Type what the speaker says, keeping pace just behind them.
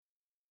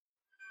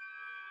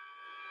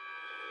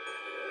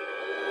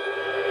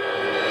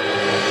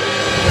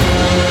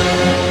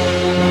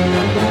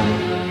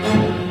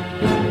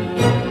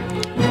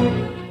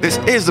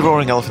is the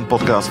Roaring Elephant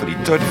podcast for the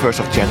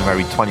 31st of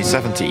January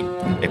 2017,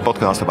 a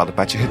podcast about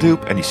Apache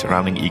Hadoop and the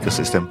surrounding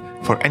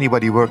ecosystem for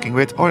anybody working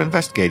with or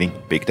investigating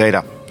big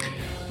data.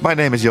 My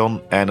name is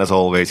Jon, and as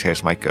always,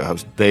 here's my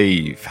co-host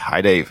Dave. Hi,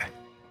 Dave.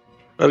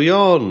 Oh,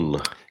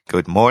 Jon.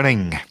 Good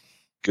morning.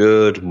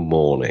 Good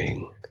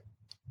morning.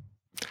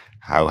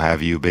 How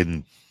have you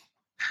been?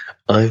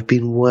 I've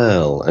been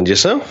well. And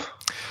yourself?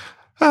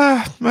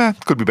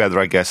 Could be better,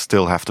 I guess.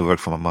 Still have to work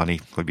for my money.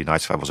 Would be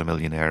nice if I was a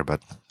millionaire,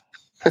 but...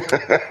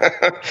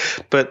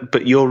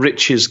 but your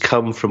riches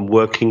come from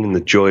working in the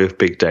joy of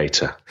big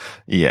data.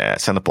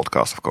 Yes, and a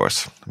podcast, of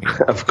course. I mean,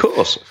 of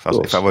course.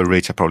 If I were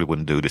rich, I probably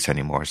wouldn't do this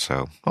anymore.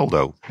 So,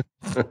 although,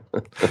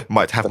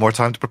 might have more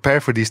time to prepare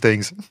for these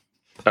things.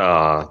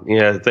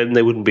 Yeah, then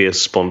they wouldn't be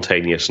as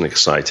spontaneous and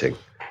exciting.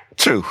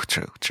 True.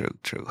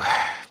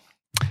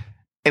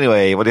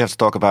 Anyway, what do you have to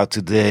talk about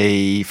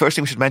today? First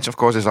thing we should mention, of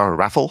course, is our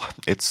raffle.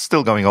 It's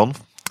still going on.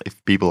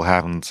 If people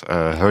haven't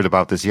heard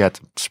about this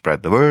yet,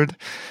 spread the word.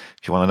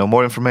 If you want to know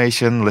more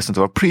information, listen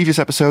to our previous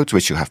episodes,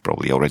 which you have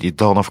probably already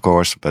done, of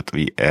course, but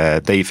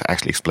Dave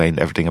actually explained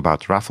everything about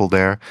the raffle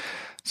there.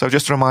 So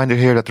just a reminder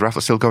here that the raffle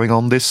is still going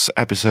on this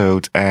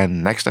episode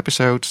and next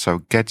episode, so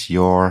get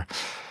your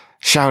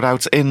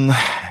shout-outs in.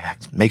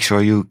 Make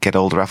sure you get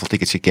all the raffle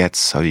tickets you get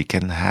so you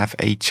can have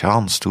a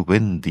chance to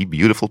win the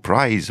beautiful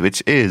prize,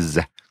 which is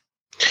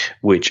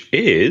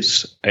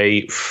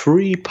a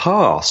free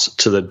pass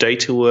to the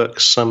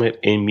DataWorks Summit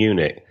in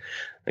Munich.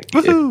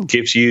 Woohoo! It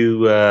gives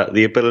you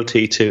the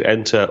ability to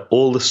enter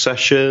all the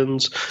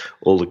sessions,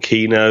 all the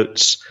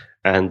keynotes,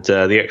 and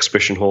the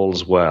exhibition hall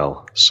as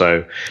well.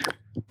 So,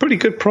 pretty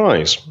good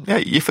prize. Yeah,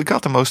 you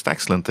forgot the most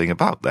excellent thing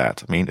about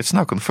that. I mean, it's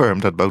now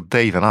confirmed that both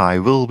Dave and I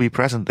will be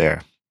present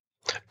there.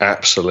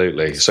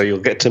 Absolutely. So you'll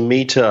get to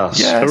meet us.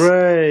 Yes.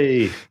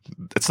 Hooray!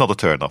 It's not a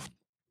turn-off.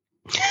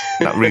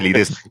 Not really, it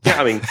isn't.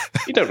 Yeah, I mean,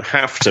 you don't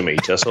have to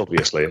meet us,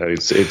 obviously.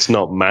 It's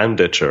not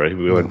mandatory.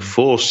 We won't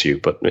force you,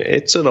 but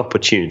it's an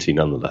opportunity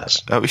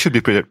nonetheless. We should be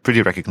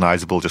pretty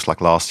recognizable, just like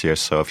last year.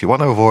 So if you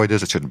want to avoid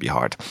us, it shouldn't be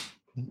hard.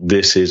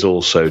 This is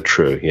also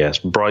true, yes.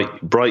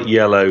 Bright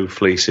yellow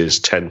fleeces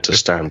tend to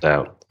stand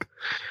out.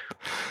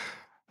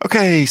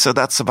 Okay, so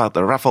that's about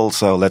the raffle.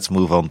 So let's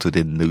move on to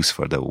the news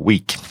for the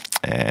week.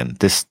 And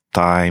this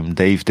time,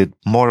 Dave did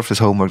more of his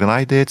homework than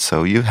I did.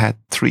 So you had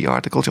 3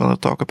 articles you want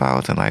to talk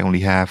about, and I only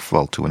have,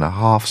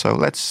 2.5. So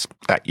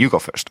you go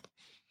first.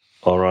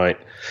 All right.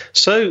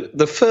 So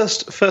the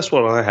first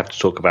one I have to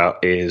talk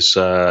about is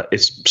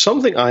it's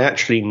something I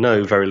actually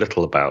know very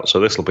little about. So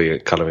this will be a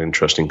kind of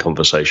interesting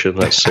conversation.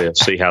 Let's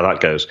see how that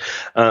goes.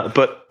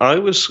 But I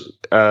was,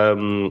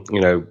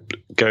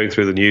 going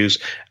through the news,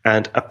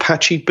 and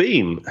Apache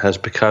Beam has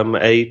become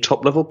a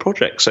top-level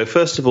project. So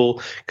first of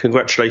all,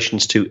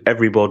 congratulations to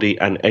everybody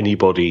and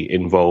anybody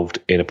involved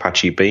in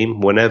Apache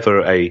Beam.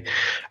 Whenever a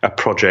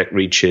project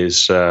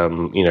reaches,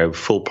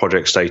 full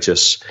project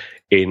status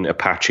in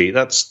Apache,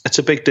 that's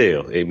a big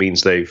deal. It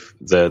means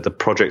the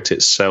project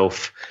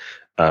itself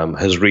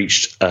has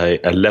reached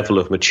a level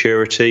of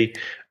maturity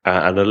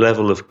and a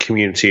level of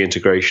community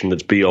integration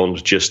that's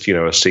beyond just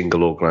a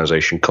single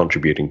organization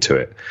contributing to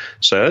it.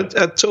 So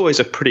it's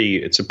always a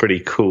pretty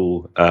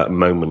cool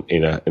moment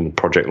in a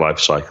project life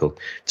cycle.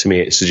 To me,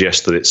 it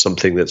suggests that it's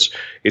something it's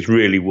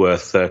really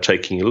worth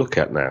taking a look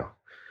at now.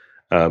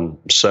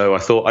 So I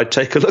thought I'd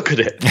take a look at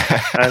it,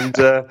 and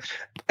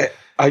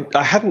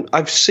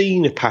I've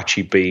seen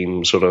Apache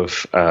Beam sort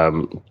of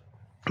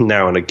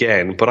now and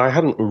again, but I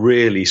hadn't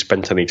really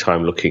spent any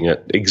time looking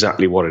at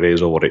exactly what it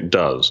is or what it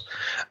does.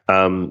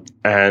 So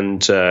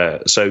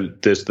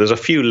there's a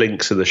few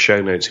links in the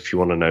show notes if you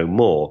want to know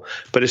more.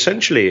 But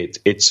essentially,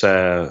 it's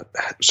so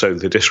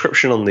the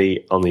description on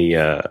the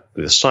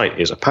site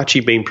is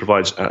Apache Beam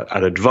provides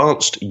an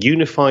advanced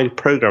unified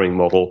programming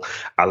model,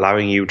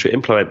 allowing you to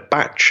implement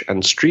batch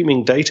and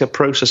streaming data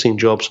processing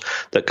jobs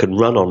that can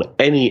run on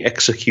any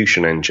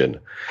execution engine.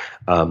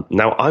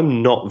 Now,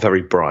 I'm not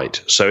very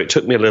bright, so it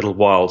took me a little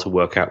while to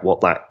work out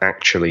what that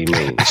actually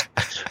means.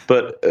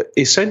 But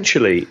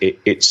essentially,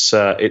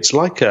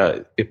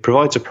 it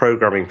provides a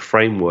programming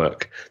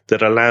framework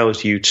that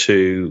allows you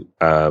to,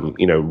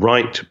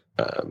 write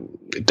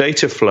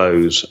data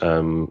flows,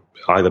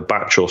 either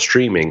batch or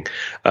streaming,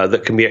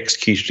 that can be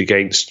executed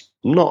against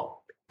not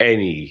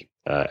any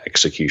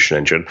execution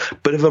engine,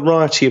 but a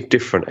variety of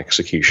different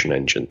execution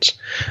engines.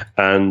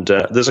 And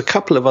there's a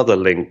couple of other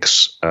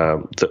links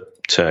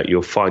that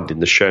you'll find in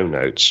the show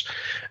notes.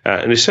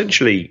 And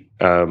essentially,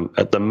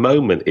 at the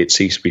moment, it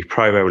seems to be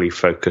primarily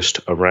focused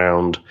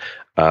around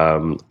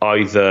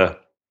either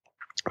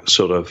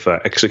sort of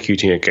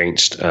executing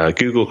against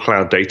Google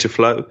Cloud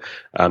Dataflow,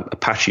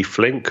 Apache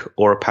Flink,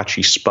 or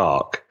Apache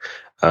Spark.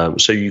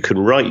 So you can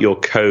write your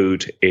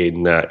code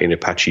in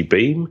Apache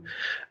Beam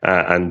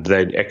and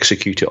then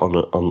execute it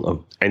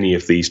on any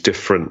of these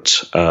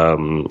different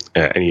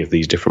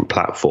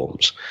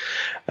platforms,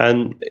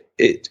 and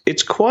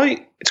it's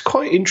quite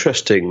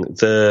interesting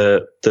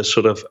the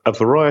sort of a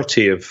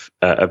variety of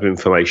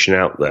information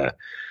out there.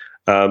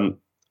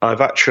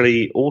 I've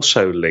actually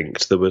also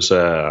linked. There was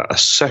a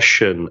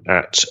session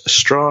at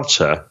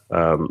Strata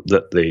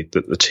that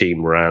the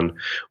team ran,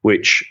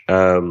 which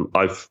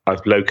I've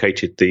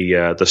located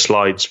the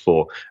slides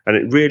for, and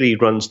it really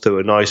runs through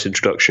a nice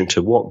introduction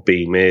to what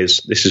Beam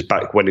is. This is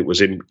back when it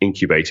was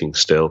incubating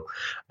still,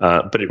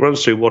 but it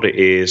runs through what it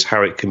is,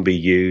 how it can be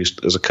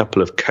used. There's a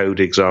couple of code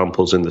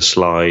examples in the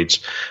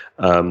slides.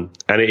 And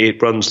it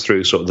runs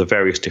through sort of the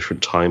various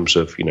different types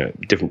of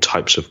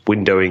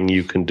windowing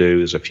you can do.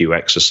 There's a few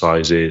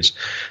exercises,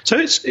 so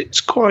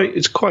it's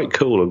quite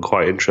cool and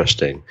quite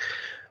interesting.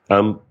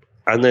 And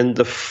then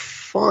the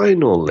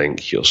final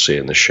link you'll see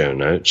in the show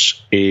notes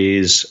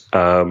is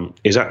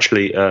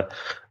actually I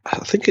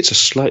think it's a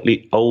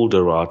slightly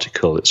older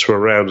article. It's from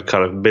around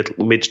kind of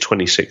mid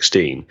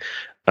 2016,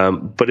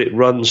 but it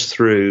runs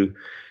through.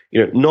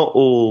 Not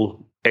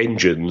all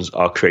engines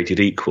are created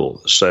equal,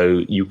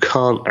 so you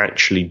can't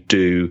actually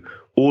do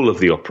all of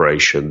the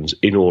operations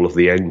in all of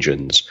the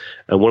engines.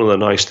 And one of the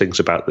nice things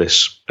about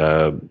this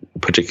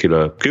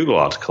particular Google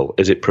article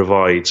is it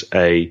provides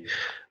an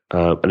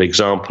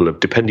example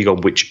of, depending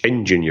on which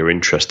engine you're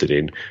interested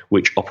in,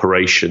 which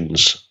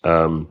operations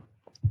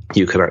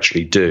you can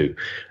actually do.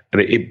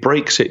 And it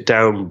breaks it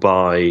down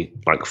by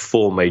like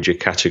 4 major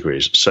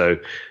categories. So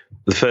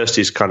the first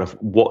is kind of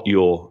what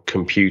you're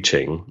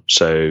computing.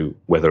 So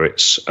whether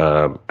it's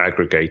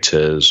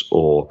aggregators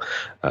or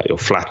you're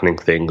flattening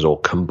things or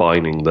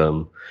combining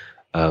them.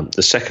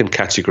 The second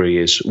category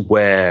is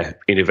where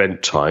in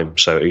event time.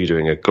 So are you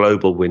doing a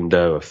global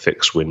window, a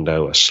fixed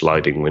window, a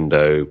sliding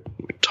window,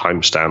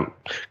 timestamp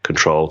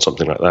control,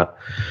 something like that.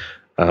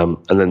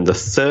 And then the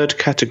third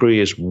category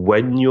is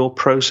when you're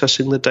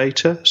processing the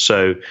data.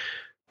 So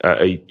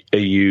are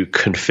you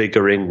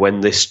configuring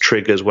when this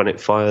triggers, when it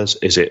fires?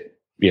 Is it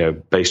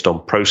based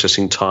on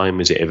processing time?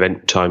 Is it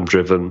event time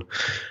driven?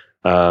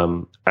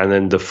 And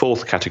then the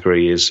fourth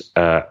category is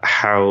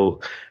how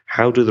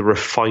do the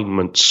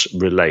refinements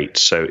relate?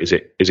 So is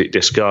it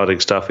discarding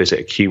stuff? Is it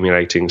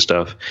accumulating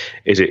stuff?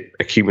 Is it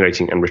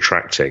accumulating and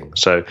retracting?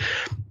 So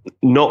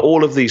not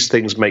all of these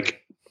things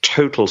make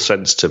total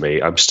sense to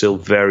me. I'm still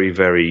very,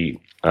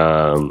 very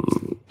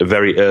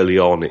very early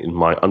on in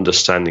my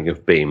understanding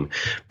of Beam,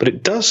 but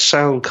it does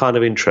sound kind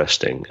of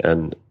interesting,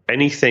 and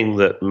anything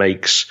that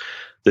makes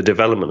the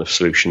development of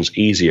solutions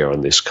easier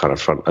on this kind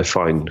of front, I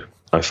find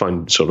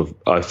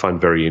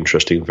very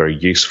interesting, very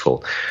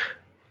useful.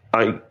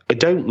 I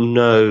don't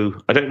know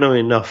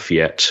enough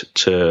yet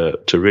to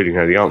really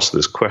know the answer to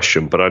this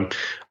question, but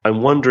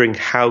I'm wondering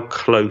how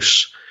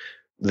close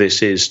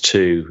this is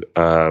to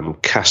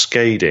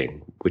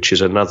cascading, which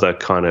is another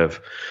kind of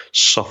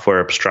software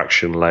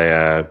abstraction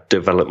layer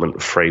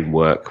development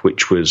framework,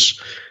 which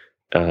was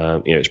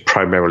it's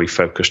primarily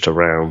focused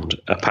around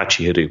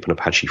Apache Hadoop and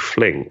Apache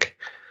Flink.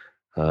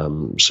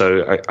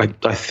 So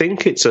I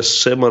think it's a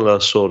similar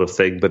sort of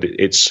thing, but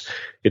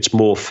it's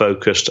more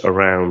focused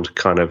around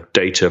kind of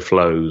data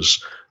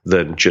flows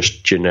than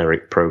just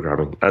generic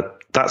programming.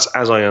 That's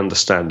as I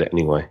understand it,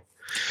 anyway.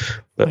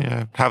 But,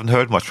 yeah, haven't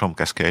heard much from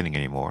cascading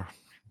anymore.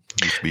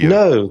 It used to be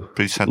a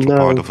pretty central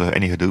part of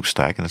any Hadoop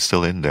stack, and it's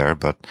still in there,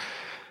 but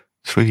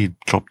it's really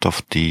dropped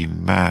off the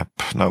map.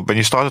 Now, when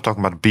you started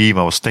talking about Beam,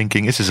 I was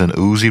thinking, is this an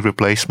Uzi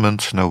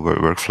replacement?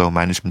 Workflow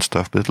management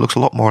stuff, but it looks a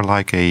lot more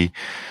like a,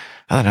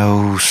 I don't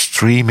know,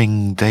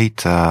 streaming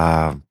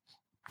data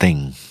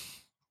thing.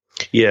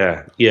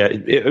 Yeah.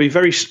 It would be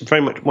very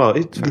much. Well,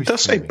 it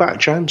does say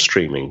batch and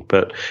streaming,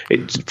 but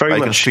it's very much.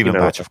 You can stream and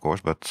batch, of course,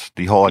 but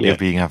the whole idea of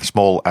being have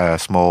small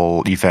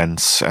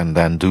events and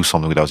then do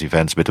something with those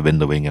events, a bit of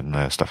windowing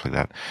and stuff like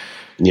that.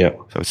 Yeah.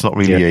 So it's not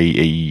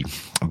really a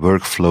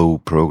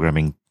workflow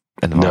programming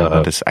environment.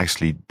 No. It's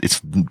actually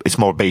it's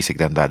more basic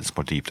than that. It's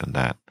more deep than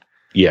that.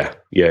 Yeah.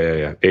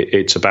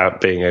 It's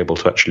about being able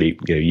to actually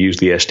use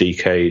the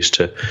SDKs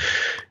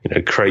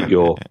to create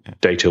your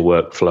data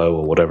workflow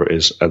or whatever it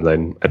is, and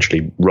then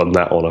actually run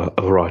that on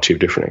a variety of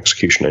different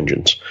execution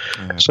engines.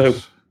 So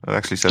it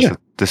actually says it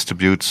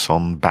distributes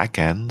on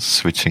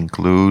backends, which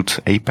include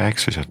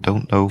Apex, which I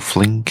don't know,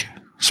 Flink,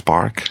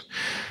 Spark,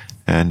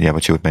 and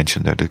what you would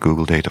mention there, the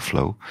Google Data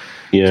Flow.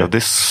 Yeah. So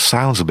this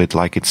sounds a bit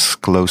like it's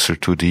closer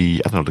to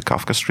the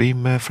Kafka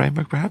Stream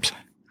framework, perhaps.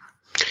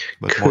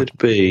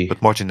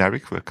 But more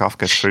generic, where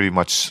Kafka is very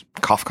much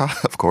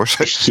Kafka, of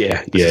course. It's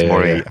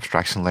more a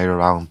abstraction layer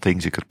around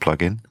things you could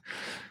plug in.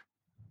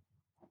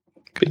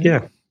 But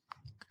kind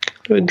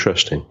of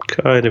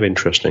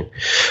interesting.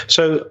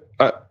 So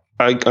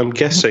I'm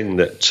guessing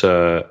that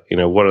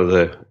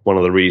one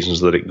of the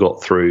reasons that it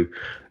got through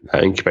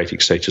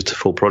incubating status to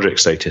full project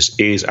status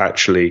is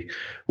actually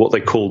what they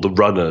call the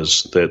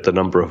runners, the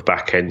number of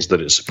backends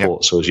that it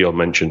supports. So as Jon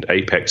mentioned,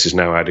 Apex is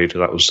now added.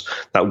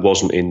 That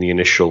wasn't in the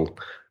initial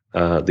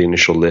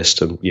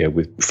list, and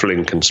with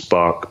Flink and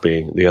Spark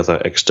being the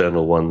other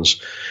external ones.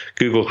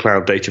 Google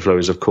Cloud Dataflow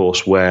is, of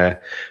course,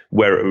 where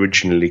it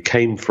originally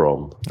came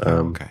from.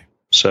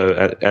 So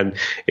and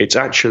it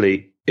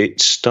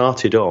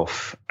started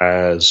off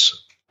as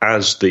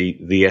the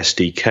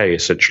SDK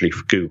essentially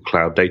for Google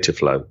Cloud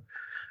Dataflow.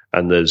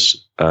 and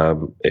there's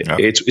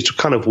it's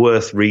kind of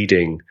worth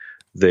reading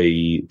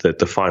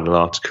the final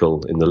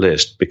article in the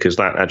list, because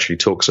that actually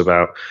talks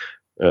about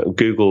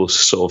Google's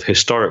sort of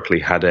historically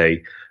had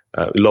a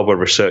lob a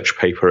research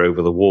paper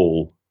over the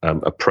wall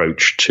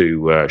approach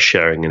to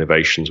sharing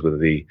innovations with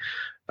the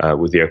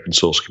open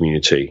source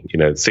community.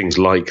 Things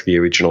like the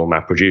original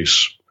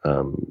MapReduce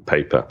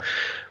paper.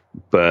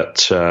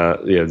 But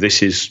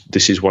this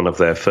is one of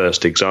their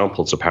first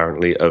examples,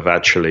 apparently, of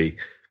actually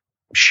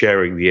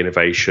sharing the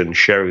innovation,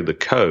 sharing the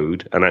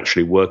code, and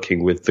actually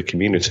working with the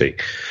community.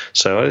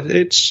 So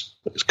it's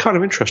kind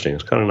of interesting.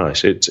 It's kind of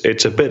nice.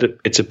 It's a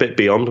bit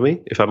beyond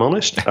me, if I'm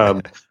honest.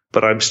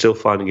 But I'm still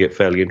finding it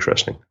fairly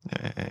interesting.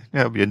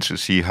 It'll be interesting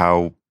to see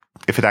how,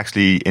 if it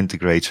actually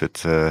integrates with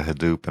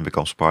Hadoop and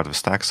becomes part of a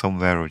stack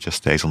somewhere, or just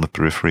stays on the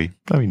periphery.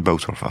 I mean,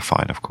 both are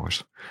fine, of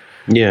course.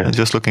 Yeah. And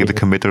just looking at the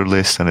committer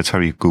list, and it's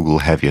very Google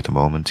heavy at the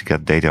moment. You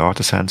got data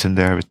artisans in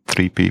there with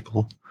 3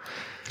 people.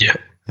 Yeah.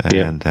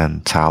 And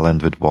then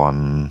Talent with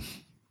 1.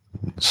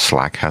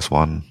 Slack has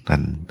 1,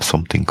 and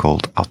something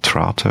called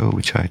Atrato,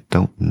 which I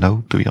don't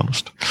know, to be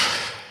honest.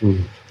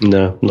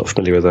 No, not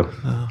familiar with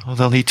them. Well,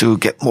 they'll need to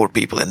get more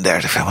people in there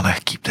if they want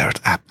to keep their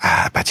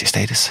Apache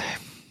status.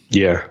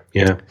 Yeah.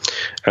 And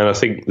I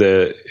think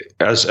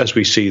as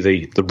we see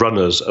the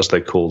runners, as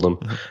they call them,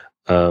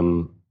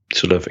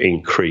 sort of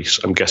increase,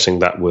 I'm guessing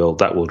that will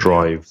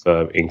drive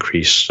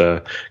increased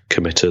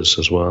committers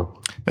as well.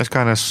 That's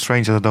kind of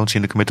strange that I don't see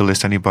in the committer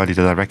list anybody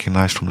that I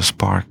recognize from the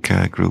Spark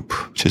group,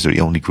 which is the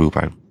only group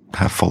I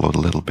have followed a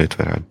little bit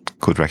where I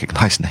could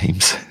recognize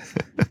names.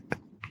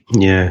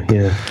 Yeah.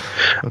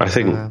 But, I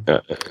think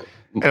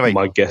anyway,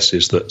 my guess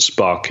is that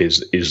Spark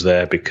is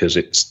there because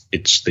it's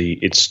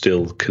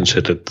still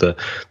considered the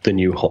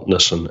new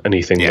hotness, and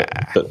anything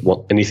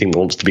anything that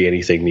wants to be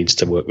anything needs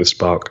to work with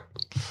Spark.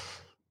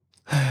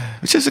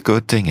 Which is a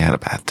good thing and a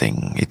bad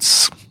thing.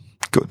 It's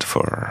good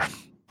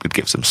it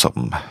gives them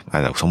some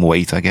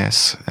weight, I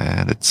guess,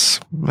 and it's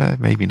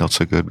maybe not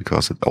so good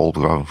because it's the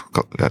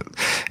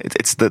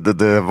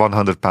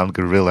 100-pound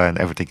gorilla and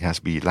everything has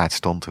to be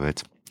latched onto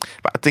it.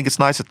 But I think it's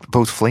nice that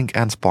both Flink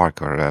and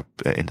Spark are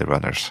in the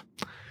runners.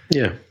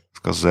 Yeah,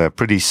 because they're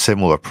pretty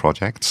similar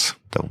projects.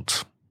 I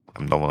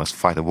don't want to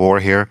fight a war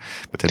here,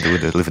 but they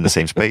live in the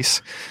same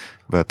space.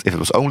 But if it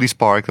was only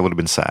Spark, that would have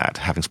been sad.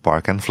 Having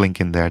Spark and Flink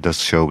in there does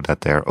show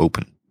that they're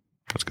open.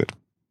 That's good.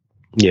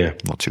 Yeah.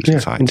 Not choosing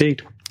sides.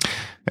 Indeed.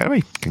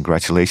 Anyway,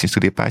 congratulations to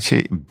the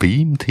Apache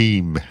Beam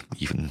team.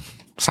 Even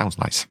sounds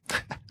nice.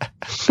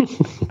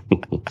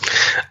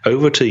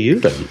 Over to you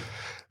then.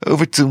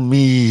 Over to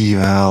me.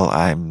 Well,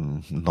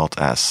 I'm not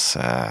as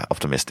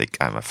optimistic,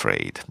 I'm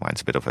afraid.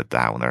 Mine's a bit of a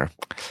downer.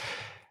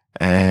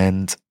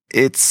 And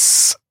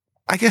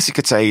I guess you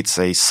could say it's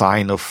a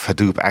sign of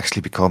Hadoop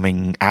actually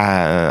becoming,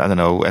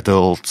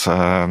 adult,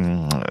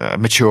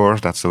 mature.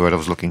 That's the word I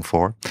was looking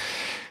for.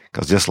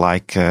 Because just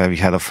like we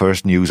had our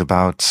first news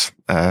about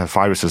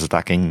viruses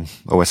attacking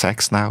OS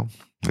X now,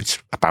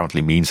 which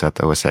apparently means that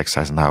OS X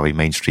has now a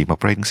mainstream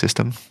operating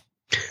system.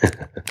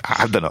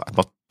 I don't know. I'm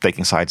not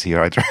taking sides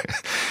here either.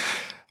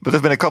 But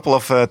there's been a couple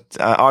of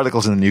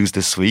articles in the news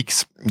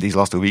these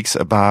last 2 weeks,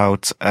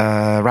 about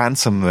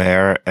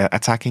ransomware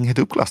attacking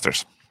Hadoop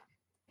clusters.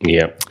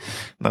 Yeah.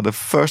 Now, the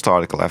first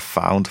article I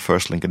found,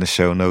 first link in the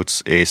show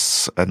notes,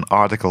 is an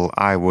article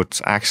I would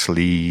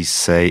actually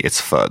say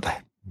it's FUD.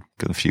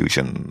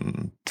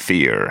 Confusion,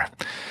 fear.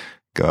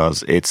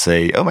 Because it's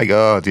oh my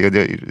God,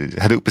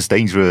 Hadoop is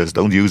dangerous,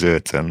 don't use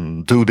it,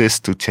 and do this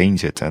to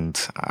change it. And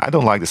I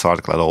don't like this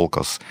article at all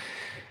because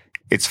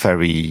it's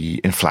very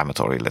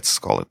inflammatory, let's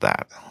call it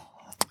that.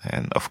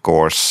 And of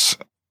course,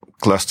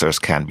 clusters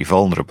can be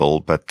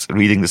vulnerable, but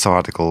reading this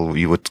article,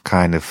 you would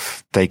kind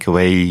of take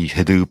away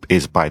Hadoop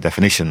is by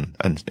definition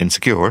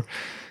insecure.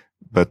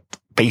 But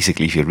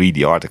basically, if you read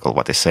the article,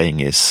 what they're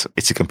saying is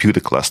it's a computer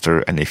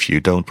cluster, and if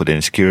you don't put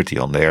any security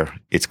on there,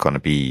 it's going to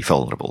be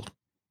vulnerable,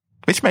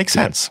 which makes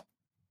sense,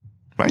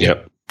 right?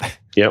 Yep.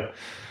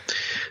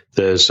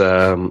 There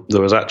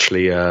was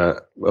actually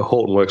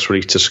Hortonworks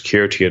released a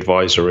security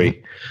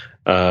advisory.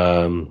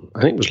 I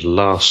think it was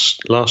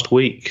last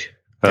week.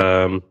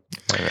 End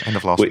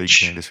of last week,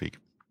 this week.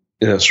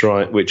 That's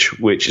right. Which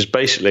is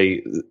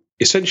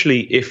essentially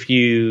if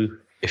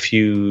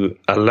you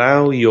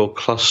allow your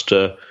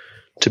cluster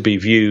to be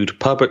viewed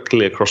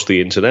publicly across the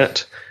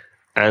internet,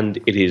 and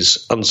it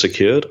is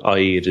unsecured,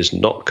 i.e., it is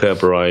not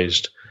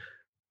Kerberized,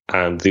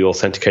 and the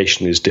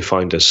authentication is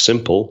defined as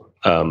simple,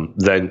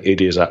 then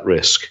it is at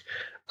risk.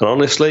 And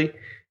honestly,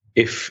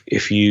 if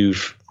you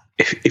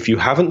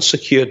haven't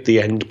secured the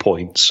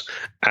endpoints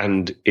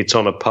and it's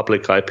on a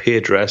public IP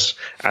address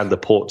and the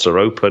ports are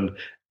open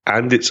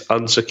and it's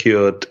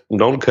unsecured,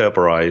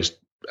 non-Kerberized,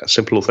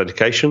 simple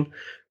authentication,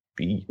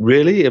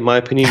 really, in my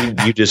opinion,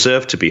 you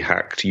deserve to be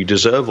hacked. You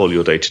deserve all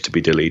your data to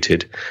be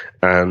deleted.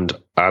 And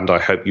I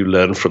hope you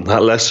learn from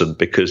that lesson,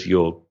 because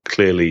you're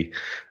clearly...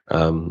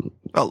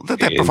 well,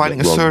 they're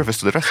providing a service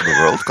to the rest of the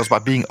world, because by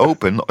being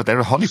open,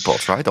 they're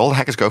honeypots, right? All the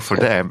hackers go for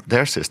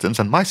their systems,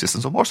 and my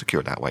systems are more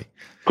secure that way.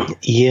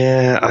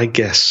 Yeah, I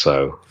guess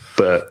so.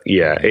 But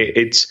yeah,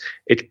 it's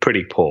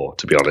pretty poor,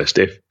 to be honest.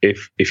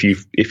 If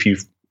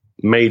you've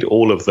made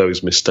all of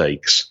those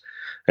mistakes,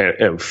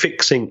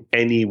 fixing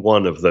any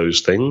one of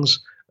those things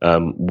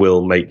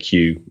will make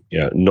you,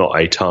 not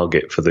a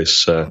target for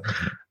this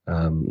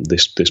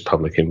this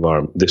public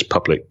environment, this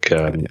public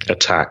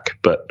attack.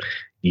 But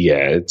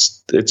yeah,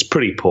 it's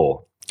pretty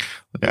poor.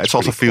 Yeah, it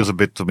also feels a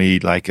bit to me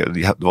like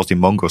there was the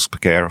Mongo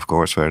scare, of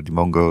course, where the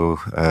Mongo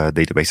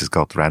databases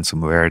got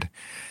ransomware.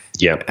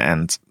 Yeah,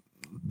 and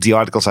the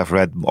articles I've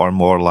read are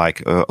more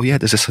like, oh yeah,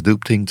 there's this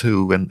Hadoop thing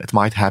too, and it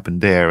might happen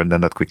there. And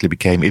then that quickly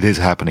became, it is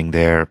happening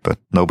there, but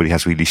nobody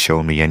has really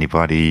shown me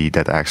anybody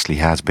that actually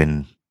has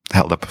been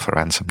held up for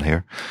ransom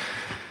here.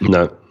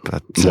 No.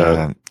 But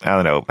I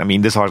don't know. I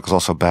mean, this article is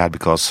also bad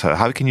because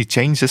how can you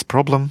change this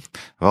problem?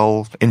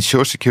 Well,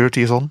 ensure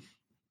security is on.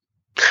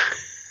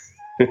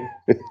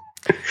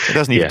 It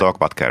doesn't even talk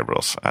about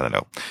Kerberos. I don't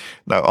know.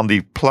 Now, on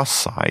the plus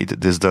side,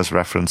 this does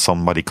reference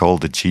somebody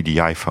called the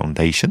GDI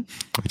Foundation,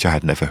 which I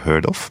had never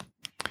heard of.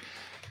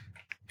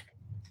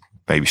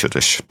 Maybe should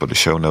put a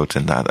show note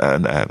in that,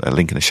 a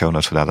link in the show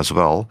notes for that as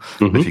well.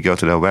 Mm-hmm. If you go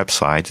to their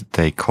website,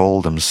 they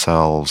call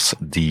themselves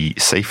the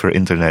Safer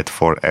Internet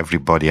for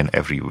Everybody and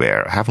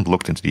Everywhere. I haven't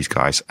looked into these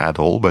guys at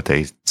all, but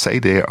they say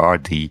they are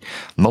the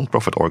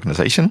non-profit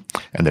organization,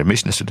 and their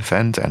mission is to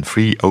defend and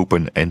free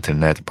open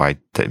internet by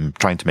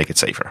trying to make it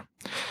safer.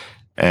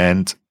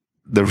 And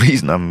the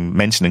reason I'm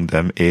mentioning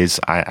them is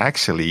I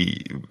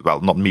actually,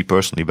 well, not me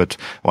personally, but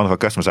one of our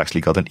customers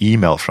actually got an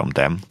email from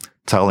them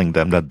telling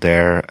them that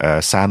their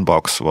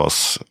sandbox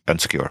was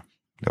unsecure.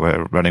 They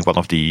were running one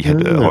of the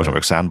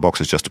Hortonworks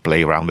sandboxes just to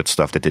play around with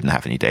stuff that didn't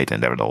have any data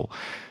in there at all.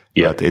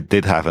 Yeah. But it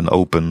did have an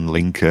open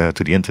link to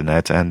the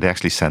internet, and they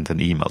actually sent an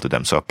email to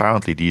them. So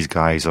apparently these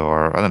guys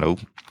are, I don't know,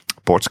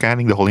 port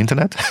scanning the whole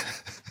internet.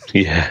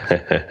 Yeah.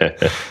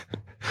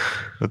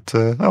 But,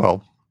 oh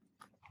well.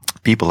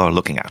 People are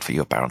looking out for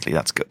you, apparently.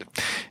 That's good.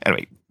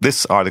 Anyway,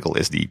 this article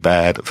is the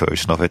bad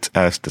version of it.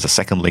 There's a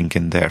second link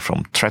in there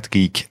from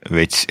ThreatGeek,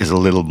 which is a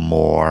little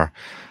more,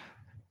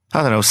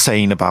 I don't know,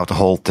 sane about the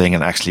whole thing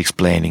and actually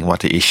explaining what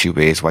the issue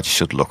is, what you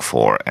should look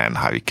for, and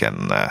how you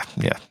can,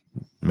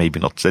 maybe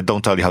not. They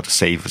don't tell you how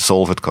to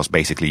solve it, because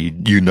basically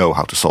you know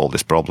how to solve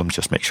this problem.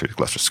 Just make sure your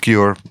cluster is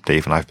secure.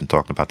 Dave and I have been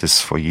talking about this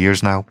for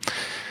years now.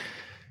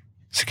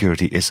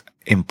 Security is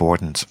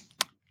important.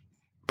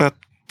 But,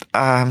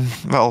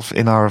 well,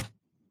 in our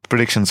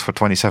predictions for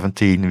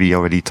 2017, we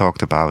already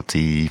talked about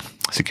the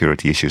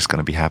security issues going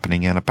to be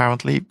happening, and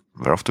apparently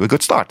we're off to a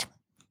good start,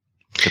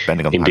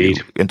 depending on how you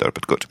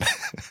interpret good.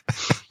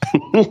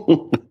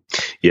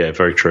 Yeah,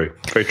 very true.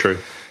 Very true.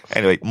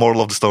 Anyway,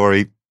 moral of the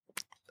story,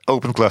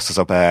 open clusters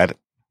are bad.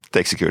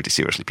 Take security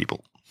seriously,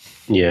 people.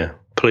 Yeah,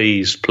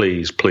 please,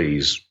 please,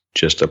 please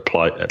just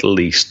apply at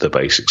least the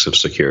basics of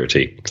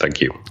security.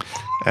 Thank you.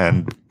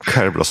 And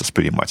Kerberos is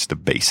pretty much the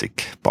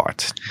basic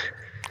part.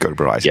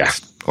 Kerberize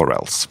it, or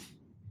else.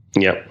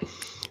 Yeah.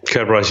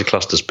 Kerberize your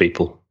clusters,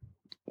 people.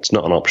 It's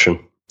not an option.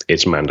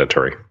 It's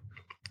mandatory.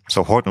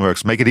 So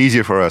Hortonworks, make it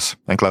easier for us,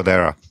 and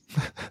Cloudera.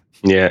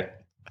 Yeah.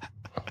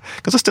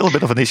 Because it's still a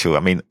bit of an issue.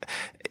 I mean,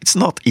 it's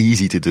not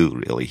easy to do,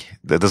 really.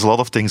 There's a lot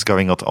of things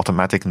going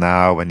automatic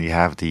now when you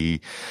have the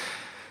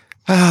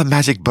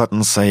magic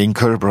button saying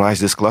Kerberize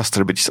this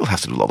cluster, but you still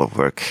have to do a lot of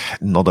work,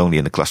 not only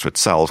in the cluster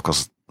itself,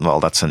 because, well,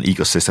 that's an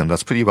ecosystem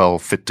that's pretty well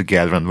fit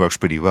together and works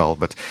pretty well,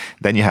 but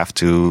then you have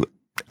to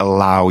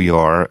allow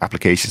your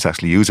applications to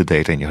actually use the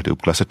data in your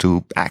Hadoop cluster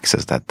to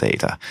access that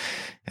data.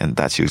 And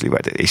that's usually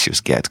where the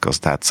issues get, because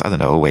that's, I don't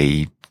know,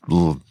 a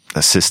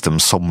system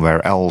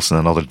somewhere else in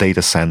another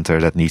data center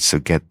that needs to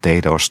get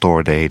data or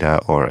store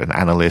data, or an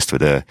analyst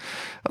with an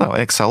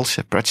Excel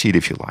spreadsheet,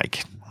 if you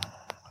like.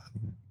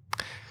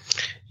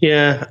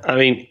 Yeah, I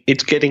mean,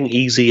 it's getting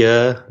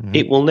easier. Mm-hmm.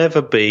 It will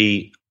never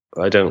be,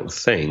 I don't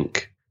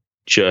think,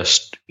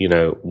 just,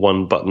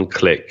 one button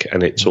click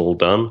and it's all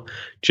done,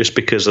 just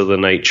because of the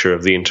nature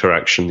of the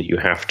interaction that you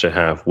have to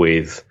have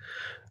with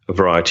a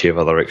variety of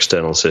other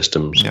external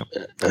systems. Yep.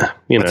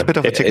 It's a bit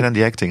of a chicken and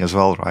the egg thing as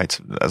well, right?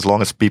 As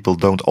long as people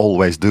don't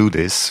always do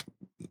this,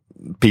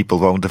 people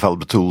won't develop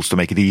the tools to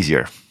make it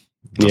easier.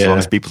 As long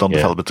as people don't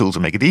develop the tools to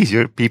make it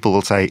easier, people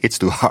will say, it's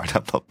too hard,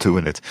 I'm not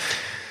doing it.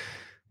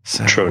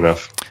 So, true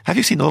enough. Have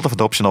you seen a lot of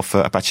adoption of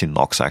Apache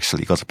Knox, actually?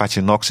 Because Apache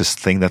Knox is a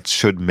thing that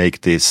should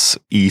make this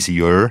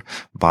easier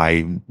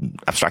by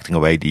abstracting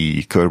away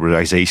the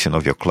Kerberization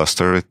of your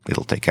cluster.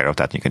 It'll take care of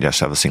that. You can just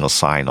have a single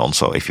sign-on.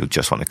 So if you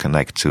just want to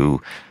connect to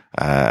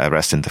a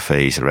REST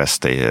interface, a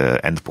REST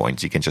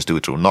endpoint, you can just do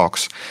it through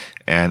Knox.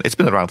 And it's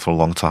been around for a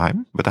long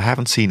time, but I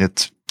haven't seen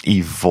it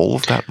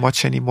evolve that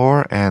much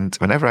anymore. And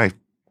whenever I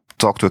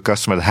talk to a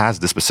customer that has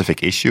this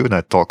specific issue and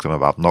I talk to them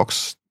about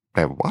Knox,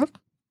 they're, what?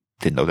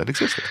 Didn't know that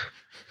existed.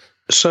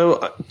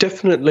 So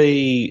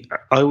definitely,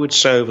 I would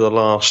say over the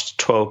last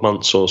 12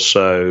 months or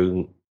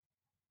so,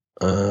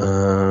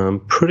 I'm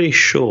pretty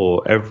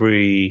sure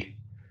every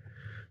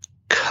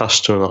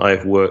customer that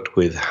I've worked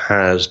with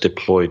has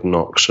deployed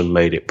Knox and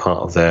made it part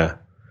of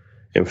their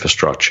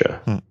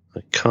infrastructure. I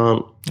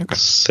can't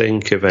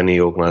think of any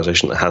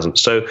organisation that hasn't.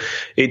 So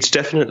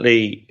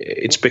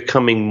it's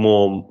becoming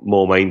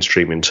more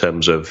mainstream in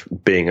terms of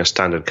being a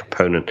standard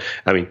component.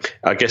 I mean,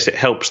 I guess it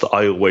helps that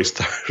I always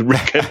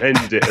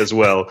recommend it as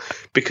well,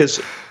 because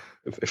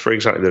for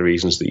exactly the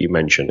reasons that you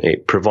mentioned,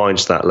 it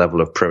provides that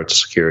level of perimeter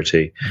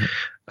security.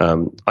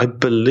 Mm-hmm. I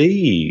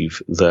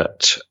believe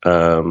that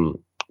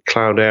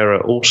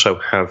Cloudera also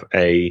have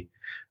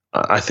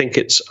I don't think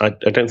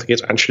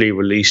it's actually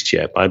released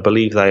yet. I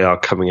believe they are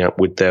coming up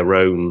with their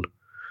own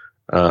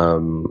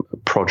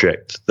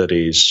project that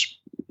is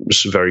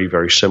very,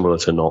 very similar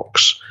to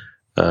Nox.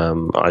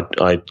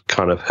 I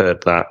kind of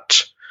heard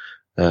that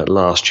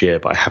last year,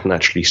 but I haven't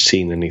actually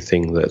seen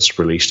anything that's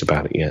released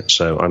about it yet.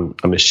 So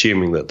I'm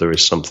assuming that there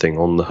is something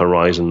on the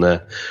horizon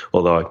there,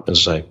 although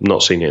as I say,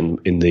 not seen it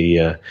in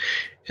the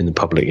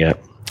public yet.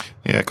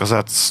 Yeah, because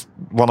that's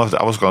one of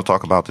I was going to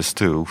talk about this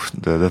too.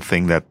 The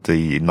thing that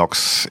the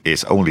Nox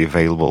is only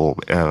available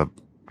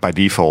by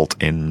default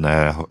in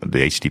the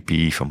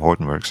HTTP from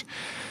Hortonworks.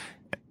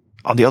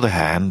 On the other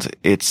hand,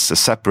 it's a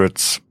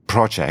separate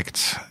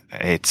project.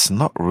 It's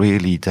not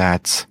really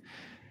that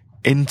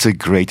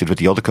integrated with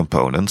the other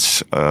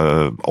components.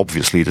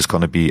 Obviously, there's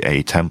going to be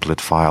a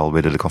template file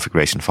with a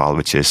configuration file,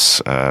 which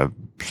is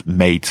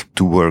made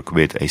to work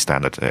with a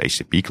standard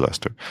HTTP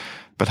cluster.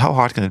 But how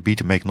hard can it be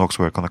to make Nox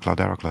work on a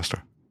Cloudera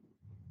cluster?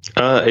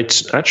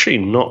 It's actually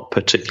not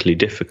particularly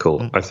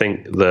difficult. I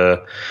think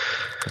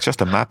it's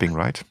just a mapping,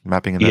 right?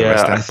 Mapping in the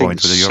REST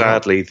endpoint with a URL.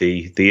 Sadly,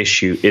 the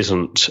issue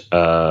isn't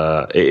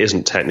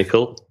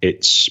technical;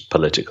 it's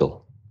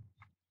political.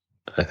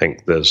 I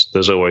think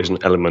there's always an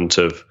element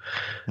of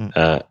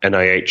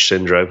NIH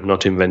syndrome,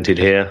 not invented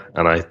here,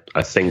 and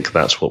I think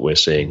that's what we're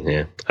seeing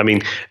here. I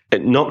mean,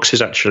 Nox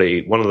is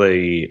actually one of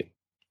the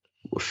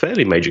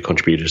fairly major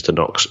contributors to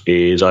Nox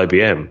is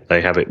IBM.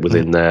 They have it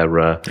within their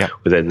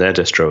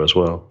distro as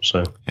well.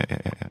 So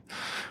yeah.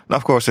 Now,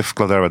 of course, if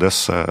Cloudera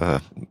does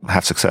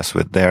have success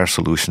with their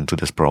solution to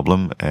this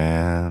problem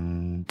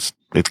and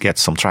it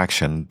gets some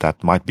traction,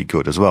 that might be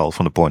good as well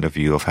from the point of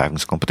view of having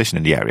some competition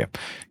in the area.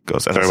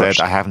 Because as I said,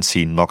 I haven't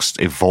seen Nox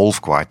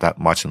evolve quite that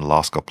much in the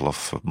last couple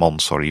of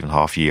months or even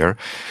half year.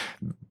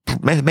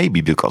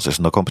 Maybe because there's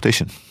no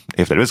competition.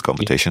 If there is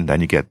competition,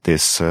 then you get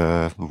this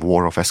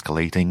war of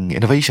escalating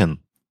innovation.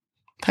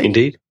 Hey,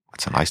 indeed.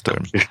 That's a nice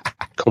term.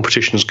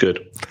 Competition is good.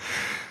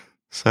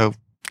 So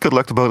good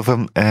luck to both of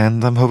them,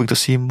 and I'm hoping to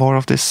see more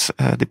of this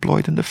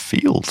deployed in the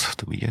field,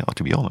 to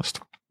be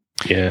honest.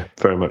 Yeah,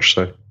 very much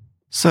so.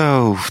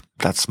 So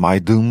that's my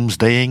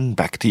doomsdaying.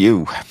 Back to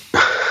you.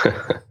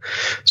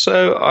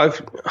 So I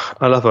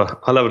love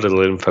a little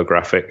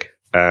infographic.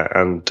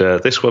 And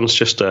this one's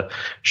just a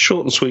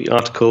short and sweet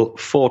article,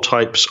 4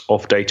 types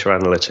of data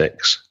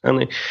analytics.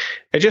 And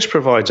it just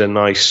provides a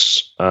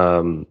nice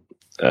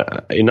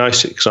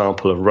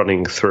example of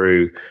running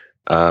through,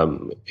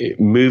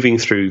 moving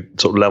through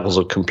sort of levels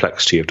of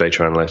complexity of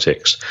data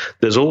analytics.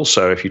 There's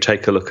also, if you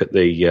take a look at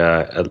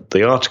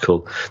the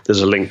article,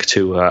 there's a link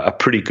to a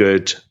pretty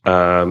good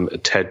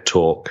TED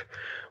talk,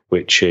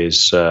 which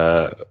is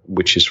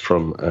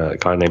from a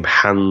guy named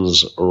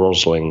Hans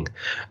Rosling,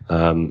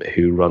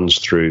 who runs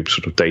through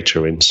sort of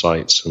data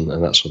insights and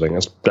that sort of thing.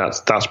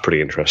 That's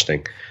pretty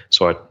interesting.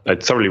 So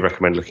I'd thoroughly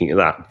recommend looking at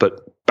that.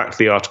 But back to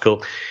the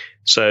article.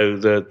 So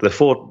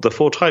the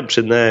four types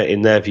in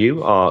their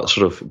view are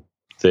sort of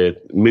the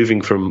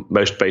moving from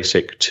most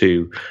basic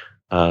to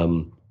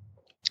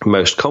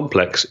most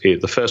complex.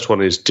 The first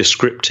one is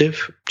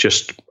descriptive,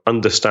 just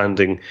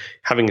understanding,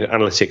 having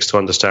analytics to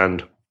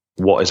understand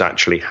what is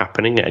actually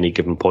happening at any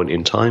given point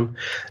in time.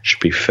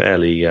 Should be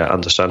fairly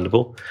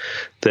understandable.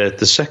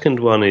 The second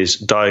one is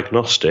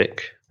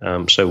diagnostic,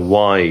 so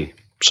why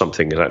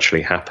something is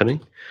actually happening.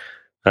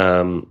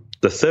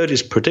 The third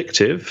is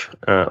predictive,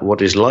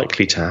 what is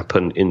likely to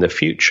happen in the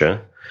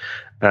future.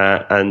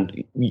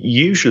 And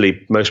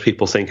usually most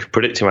people think of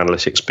predictive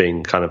analytics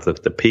being kind of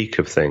the peak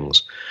of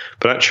things.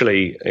 But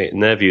actually, in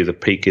their view, the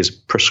peak is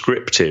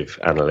prescriptive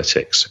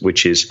analytics,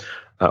 which is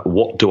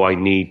what do I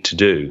need to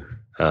do?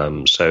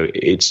 So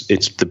it's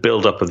the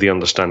build-up of the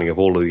understanding of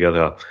all of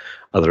the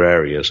other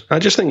areas. I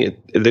just think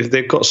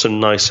they've got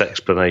some nice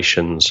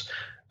explanations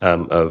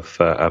of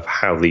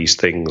how these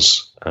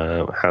things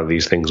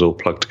all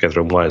plug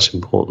together and why it's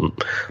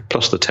important.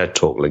 Plus, the TED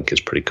Talk link is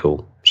pretty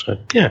cool. So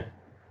yeah.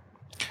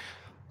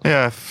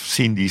 Yeah, I've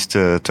seen these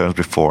terms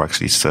before.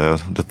 Actually, it's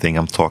the thing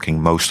I'm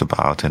talking most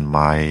about in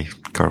my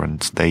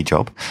current day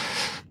job,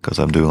 because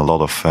I'm doing a lot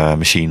of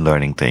machine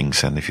learning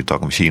things. And if you're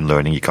talking machine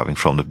learning, you're coming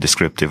from the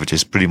descriptive, which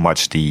is pretty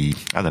much the,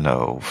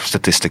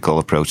 statistical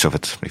approach of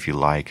it, if you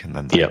like, and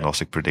then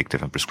diagnostic,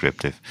 predictive, and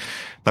prescriptive.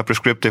 Now,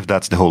 prescriptive,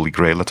 that's the holy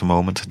grail at the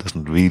moment. It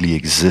doesn't really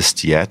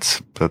exist yet,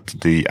 but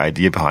the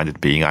idea behind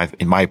it being,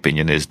 in my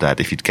opinion, is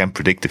that if you can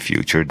predict the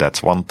future,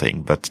 that's one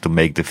thing, but to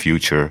make the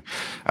future,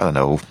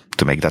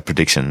 to make that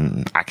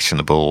prediction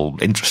actionable,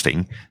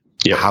 interesting,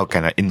 how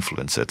can I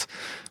influence it?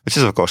 Which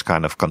is, of course,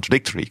 kind of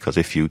contradictory, because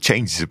if you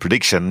change the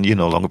prediction, you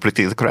no longer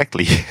predict it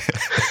correctly.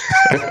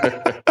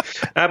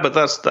 But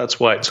that's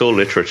why it's all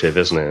iterative,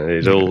 isn't it?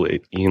 It's all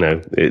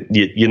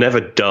you're never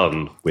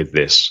done with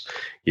this.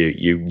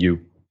 You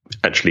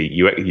actually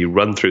you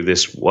run through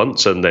this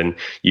once, and then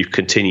you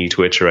continue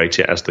to iterate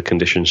it as the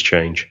conditions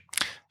change.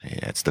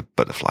 Yeah, it's the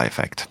butterfly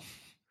effect.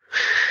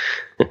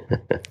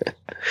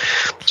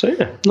 So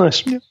yeah,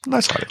 nice. Yeah,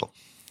 nice article.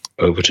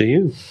 Over to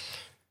you.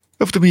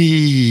 Over to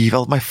me.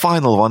 Well, my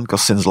final one,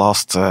 because since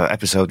last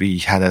episode we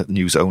had a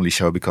news-only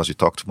show because we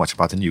talked too much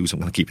about the news. I'm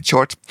going to keep it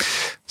short.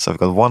 So I've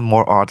got one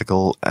more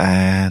article,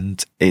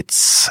 and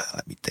it's,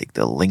 let me take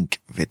the link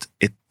with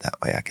it. That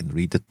way I can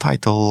read the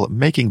title,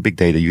 Making Big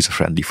Data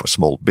User-Friendly for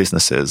Small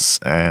Businesses.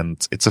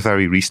 And it's a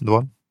very recent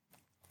one.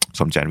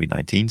 From January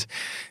 19th.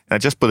 And I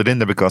just put it in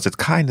there because it's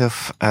kind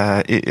of,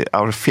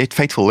 our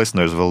faithful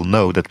listeners will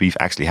know that we've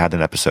actually had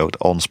an episode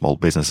on small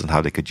business and how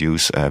they could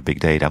use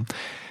big data.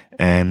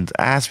 And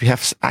as we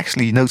have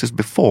actually noticed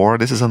before,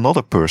 this is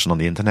another person on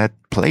the internet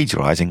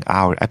plagiarizing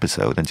our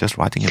episode and just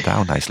writing it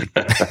down nicely.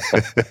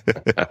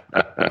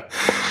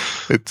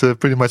 It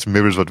pretty much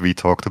mirrors what we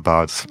talked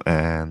about.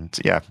 And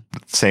yeah,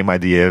 same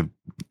idea.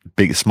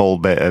 Big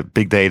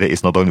data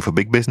is not only for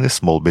big business.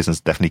 Small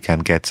business definitely can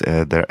get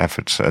their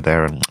efforts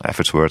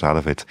worth out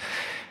of it.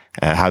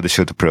 How they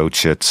should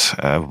approach it,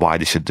 why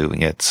they should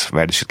doing it,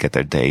 where they should get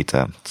their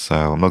data. So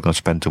I'm not going to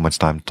spend too much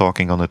time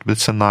talking on it, but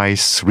it's a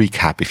nice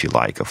recap, if you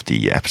like, of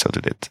the episode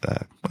we did,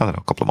 I don't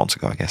know, a couple of months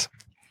ago, I guess.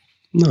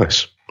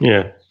 Nice.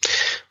 Yeah.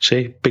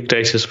 See, big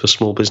data is for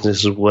small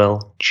business as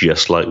well,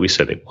 just like we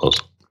said it was.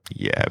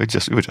 Yeah,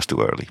 we were just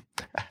too early.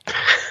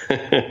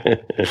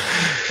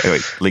 Anyway,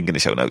 link in the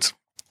show notes.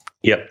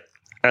 Yep.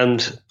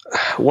 And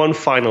one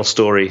final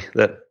story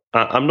that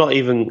I'm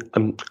going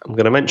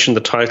to mention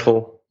the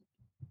title.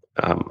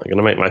 I'm going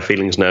to make my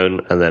feelings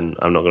known, and then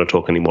I'm not going to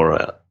talk any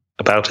more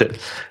about it.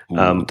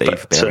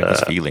 Dave bearing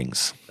his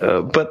feelings.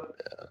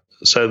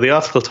 So the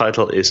article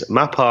title is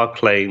MapR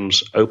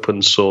Claims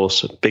Open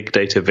Source Big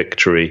Data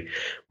Victory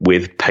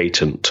with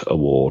Patent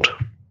Award.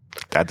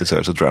 That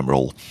deserves a drum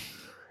roll.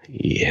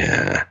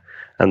 Yeah.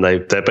 And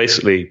they're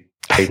basically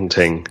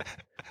patenting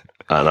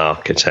an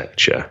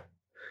architecture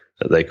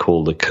that they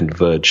call the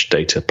Converged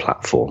Data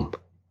Platform.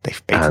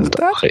 They've patented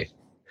that?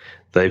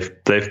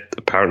 They've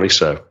apparently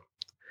so.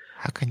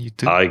 How can you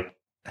do that?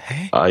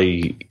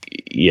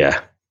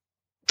 Yeah.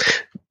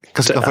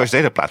 Because the Converged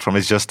Data Platform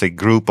is just a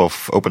group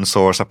of open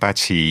source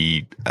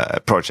Apache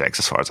projects,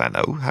 as far as I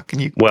know. How can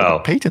you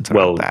patent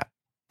around that?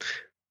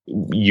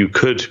 You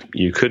could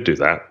do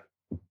that,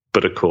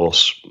 but of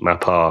course,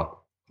 MapR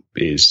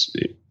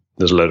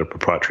there's a load of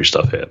proprietary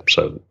stuff here.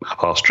 So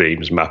MapR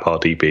Streams, MapR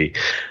DB,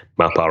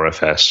 MapR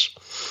FS.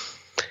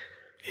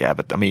 Yeah,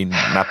 but I mean,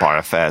 MapR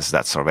FS,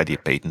 that's already a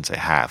patent they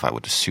have, I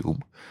would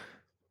assume.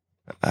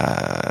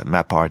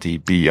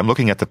 MapRDB. I'm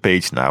looking at the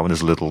page now, and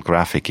there's a little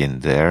graphic in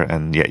there,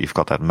 and yeah, you've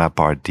got that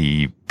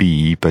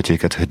MapRDB, but you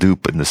got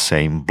Hadoop in the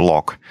same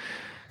block.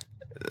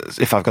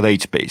 If I've got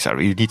HBase, I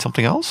really need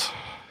something else.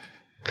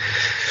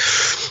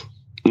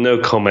 No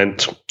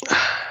comment.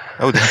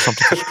 Oh, they have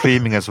something for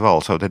streaming as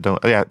well. So they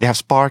don't. Yeah, they have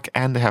Spark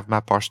and they have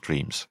MapR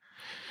Streams.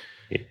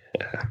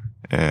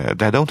 Yeah.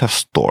 They don't have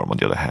Storm on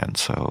the other hand.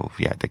 So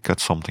yeah, they cut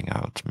something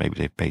out. Maybe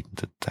they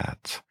patented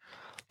that.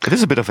 It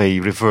is a bit of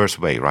a reverse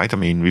way, right? I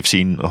mean, we've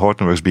seen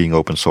Hortonworks being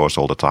open source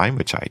all the time,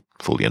 which I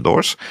fully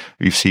endorse.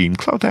 We've seen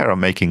Cloudera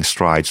making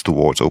strides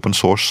towards open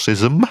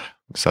sourceism.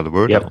 Is that a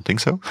word? Yep. I don't think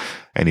so.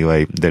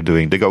 Anyway, they're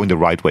going the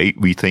right way,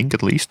 we think,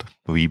 at least.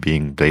 We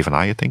being Dave and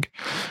I think.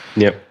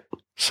 Yep.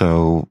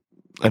 So,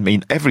 I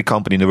mean, every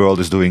company in the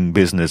world is doing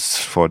business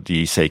for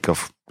the sake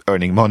of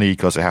earning money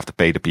because they have to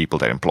pay the people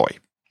they employ.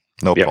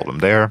 No problem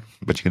there,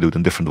 but you can do it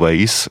in different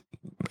ways.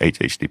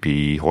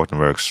 HTTP,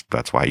 Hortonworks,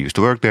 that's why I used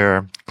to work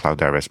there.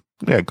 Cloudera is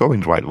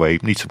going the right way,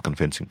 needs some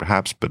convincing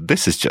perhaps, but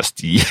this is just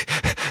the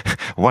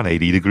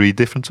 180-degree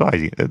different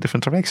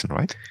direction,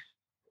 right?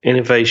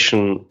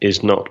 Innovation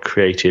is not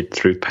created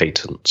through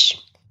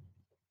patents.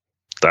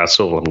 That's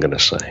all I'm going to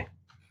say.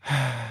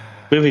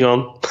 Moving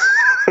on.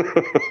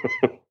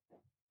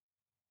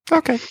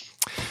 Okay.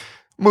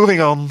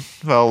 Moving on.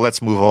 Well,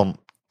 let's move on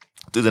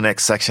to the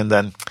next section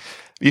then.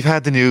 We've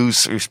had the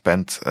news. We've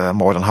spent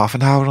more than half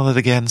an hour on it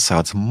again, so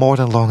it's more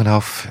than long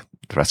enough.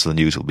 The rest of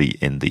the news will be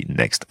in the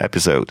next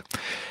episode.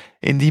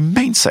 In the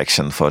main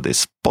section for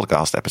this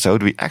podcast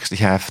episode, we actually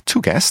have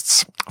two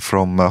guests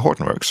from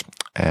Hortonworks,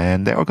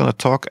 and they are going to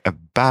talk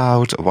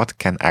about what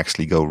can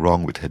actually go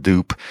wrong with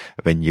Hadoop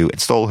when you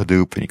install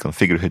Hadoop, when you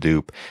configure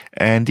Hadoop.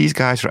 And these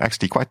guys are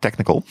actually quite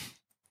technical.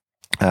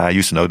 I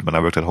used to know them when I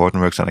worked at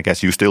Hortonworks, and I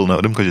guess you still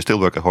know them because you still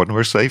work at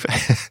Hortonworks, Dave.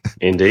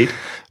 Indeed.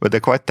 But they're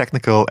quite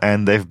technical,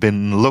 and they've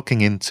been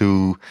looking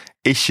into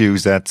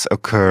issues that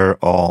occur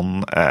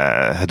on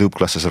Hadoop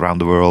clusters around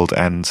the world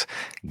and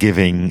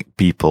giving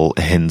people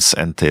hints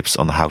and tips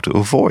on how to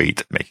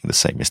avoid making the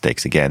same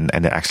mistakes again.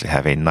 And they actually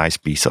have a nice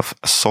piece of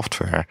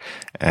software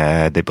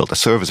they built a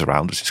service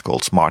around, which is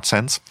called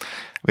SmartSense,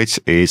 which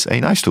is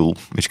a nice tool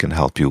which can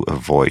help you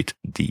avoid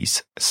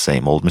these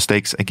same old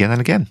mistakes again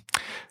and again.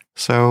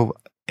 So,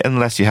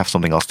 unless you have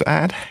something else to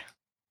add.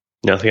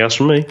 Nothing else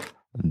from me.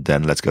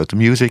 Then let's go to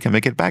music and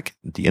make it back.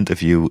 The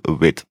interview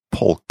with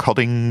Paul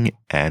Codding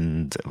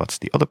and what's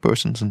the other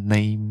person's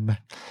name?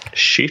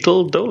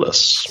 Sheetal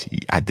Dolas. See,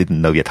 I didn't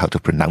know yet how to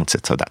pronounce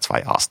it, so that's why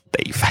I asked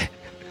Dave.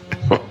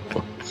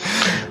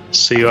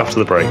 See you after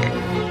the break.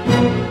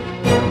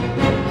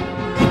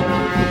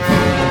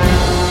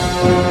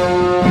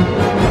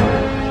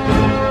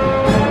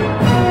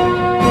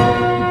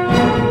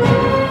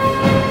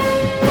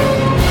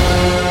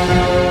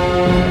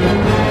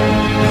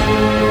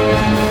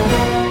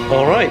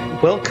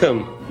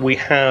 Welcome. We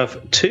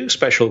have two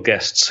special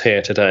guests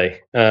here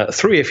today.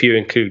 Three if you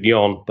include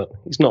Jon, but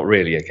he's not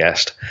really a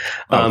guest.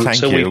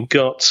 Thank you.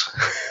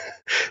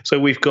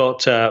 We've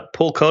got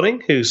Paul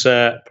Codding, who's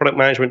Product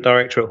Management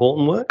Director at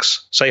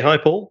Hortonworks. Say hi,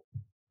 Paul.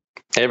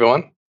 Hey,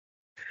 everyone.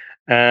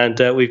 And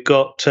we've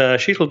got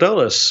Sheetal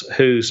Dolas,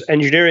 who's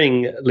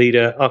Engineering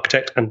Leader,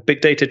 Architect, and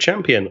Big Data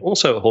Champion,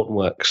 also at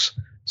Hortonworks.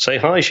 Say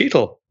hi,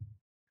 Sheetal.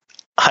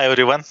 Hi,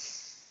 everyone.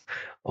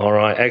 All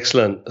right,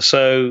 excellent.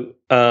 So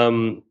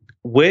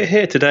we're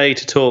here today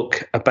to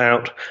talk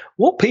about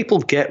what people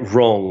get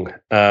wrong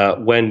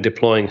when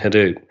deploying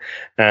Hadoop.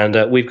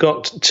 And we've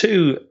got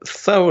two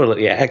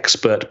thoroughly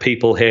expert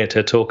people here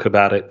to talk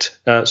about it.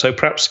 So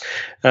perhaps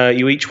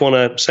you each want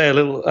to say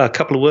a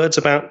couple of words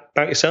about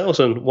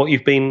yourselves and what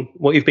you've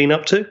been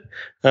up to.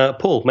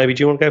 Paul, maybe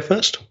do you want to go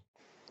first?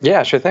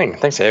 Yeah, sure thing.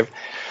 Thanks, Dave.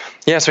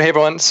 Yeah, so hey,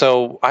 everyone.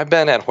 So I've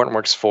been at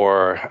Hortonworks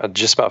for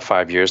just about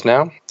 5 years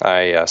now.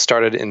 I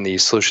started in the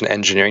solution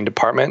engineering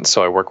department,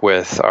 so I work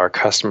with our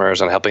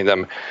customers on helping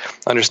them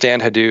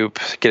understand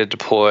Hadoop, get it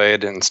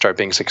deployed, and start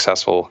being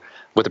successful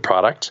with the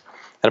product.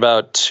 And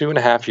about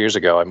 2.5 years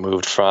ago, I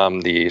moved from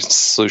the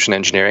solution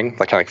engineering,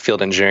 like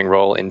field engineering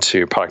role,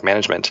 into product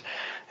management.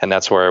 And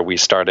that's where we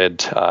started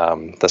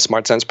the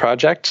SmartSense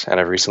project, and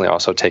I've recently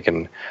also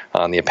taken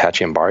on the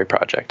Apache Ambari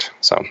project.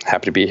 So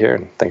happy to be here,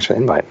 and thanks for the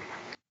invite.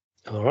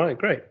 All right,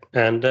 great.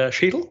 And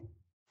Sheetal?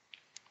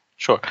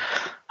 Sure.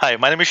 Hi,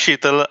 my name is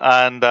Sheetal,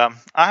 and I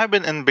have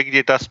been in big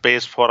data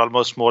space for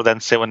almost more than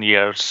 7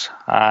 years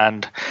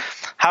and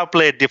have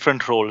played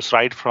different roles,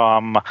 right,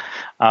 from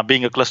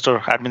being a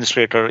cluster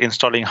administrator,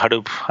 installing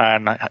Hadoop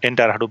and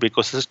entire Hadoop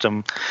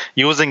ecosystem,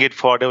 using it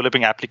for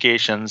developing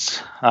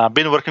applications.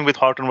 Been working with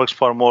Hortonworks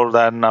for more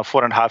than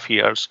 4.5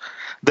 years.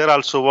 There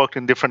also worked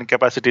in different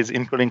capacities,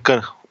 including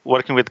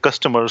working with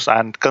customers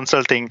and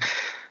consulting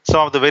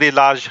some of the very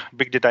large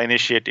big data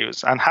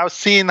initiatives, and have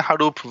seen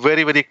Hadoop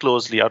very, very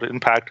closely, or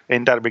in fact,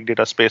 entire big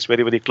data space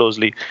very, very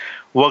closely,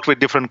 worked with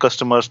different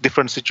customers,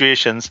 different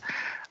situations,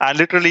 and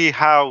literally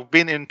have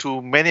been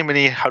into many,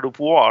 many Hadoop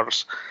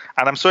wars.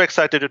 And I'm so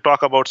excited to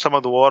talk about some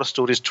of the war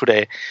stories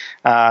today,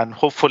 and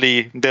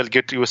hopefully they'll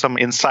get you some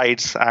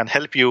insights and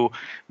help you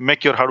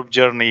make your Hadoop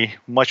journey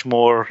much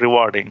more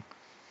rewarding.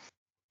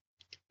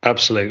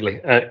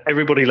 Absolutely.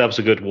 Everybody loves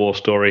a good war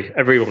story.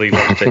 Everybody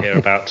loves to hear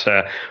about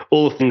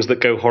all the things that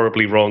go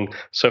horribly wrong.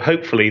 So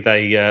hopefully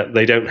they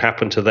don't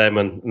happen to them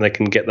and they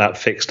can get that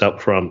fixed up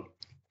front.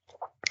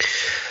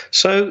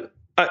 So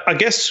I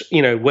guess,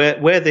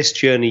 where this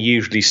journey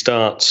usually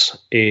starts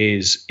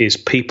is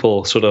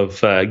people sort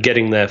of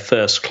getting their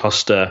first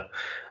cluster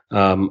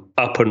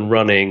up and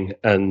running,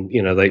 and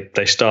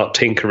they start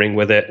tinkering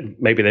with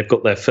it. Maybe they've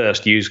got their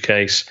first use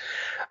case.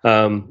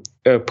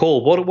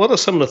 Paul, what are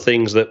some of the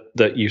things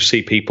that you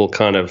see people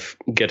kind of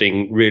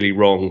getting really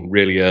wrong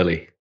really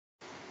early?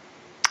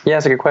 Yeah,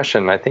 that's a good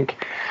question. I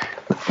think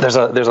there's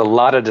a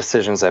lot of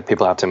decisions that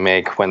people have to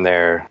make when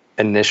they're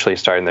initially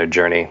starting their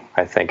journey.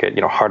 I think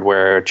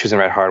hardware, choosing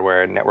the right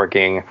hardware,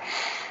 networking,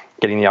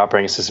 getting the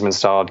operating system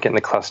installed, getting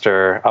the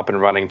cluster up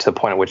and running to the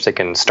point at which they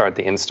can start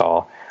the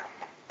install.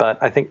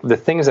 But I think the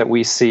things that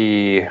we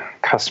see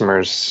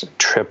customers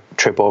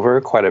trip over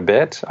quite a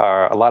bit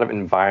are a lot of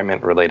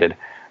environment-related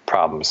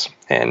problems.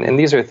 And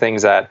these are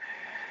things that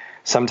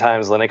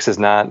sometimes Linux is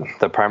not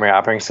the primary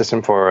operating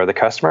system for the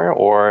customer,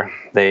 or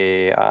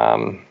they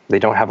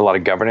don't have a lot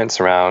of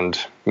governance around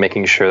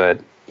making sure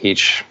that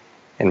each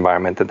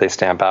environment that they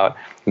stamp out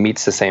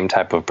meets the same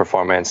type of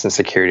performance and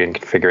security and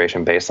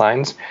configuration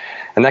baselines.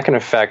 And that can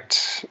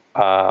affect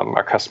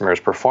our customers'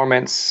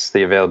 performance,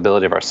 the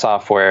availability of our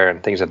software,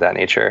 and things of that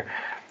nature.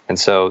 And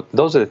so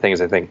those are the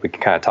things I think we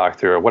can kind of talk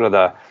through. What are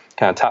the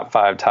kind of top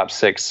 5, top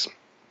 6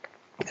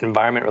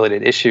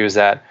 environment-related issues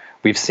that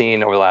we've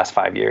seen over the last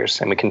 5 years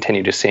and we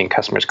continue to see in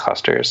customers'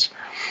 clusters.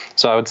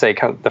 So I would say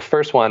the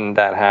first one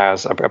that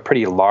has a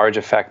pretty large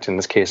effect, in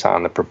this case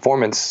on the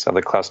performance of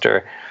the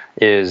cluster,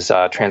 is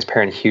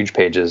transparent huge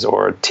pages,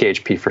 or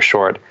THP for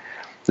short.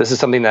 This is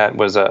something that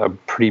was a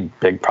pretty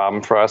big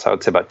problem for us, I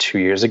would say about 2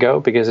 years ago,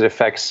 because it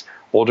affects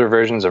older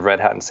versions of Red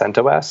Hat and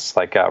CentOS,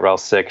 like RHEL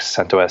 6,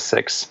 CentOS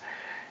 6.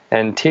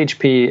 And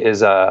THP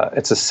is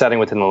it's a setting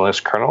within the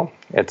Linux kernel.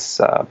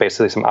 It's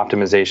basically some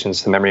optimizations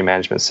to the memory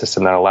management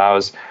system that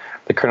allows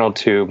the kernel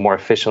to more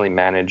efficiently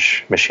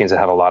manage machines that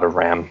have a lot of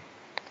RAM.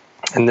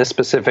 And this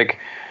specific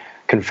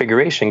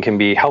configuration can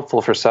be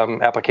helpful for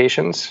some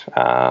applications,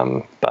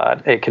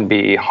 but it can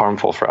be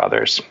harmful for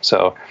others.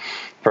 So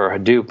for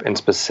Hadoop in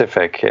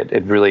specific,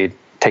 it really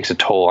takes a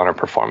toll on our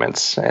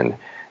performance. And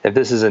If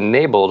this is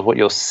enabled, what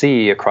you'll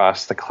see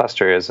across the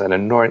cluster is an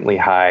inordinately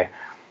high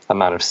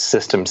amount of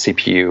system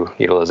CPU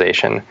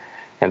utilization.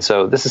 And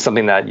so this is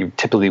something that you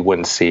typically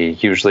wouldn't see.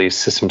 Usually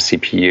system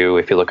CPU,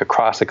 if you look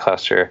across the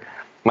cluster,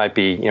 might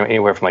be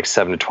anywhere from like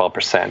 7 to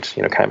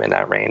 12%, kind of in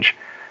that range.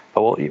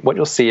 But what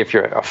you'll see if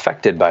you're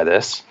affected by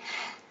this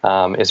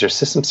is your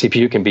system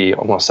CPU can be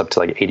almost up to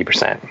like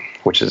 80%,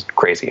 which is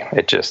crazy.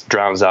 It just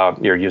drowns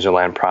out your user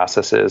land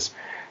processes.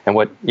 And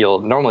what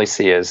you'll normally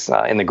see is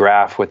in the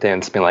graph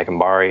within something like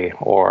Ambari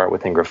or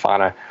within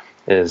Grafana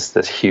is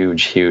this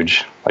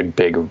huge, like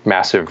big,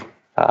 massive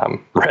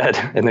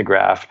red in the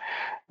graph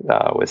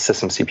with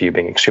system CPU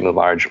being extremely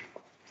large.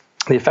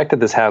 The effect that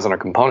this has on our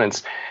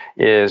components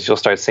is you'll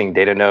start seeing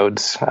data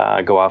nodes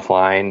go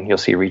offline. You'll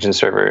see region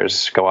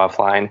servers go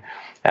offline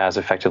as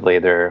effectively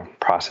their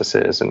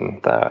processes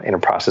and the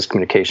inter-process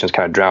communications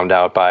kind of drowned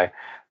out by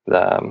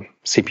the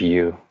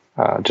CPU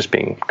just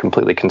being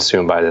completely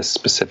consumed by this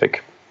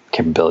specific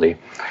capability.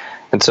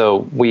 And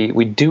so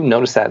we do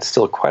notice that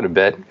still quite a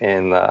bit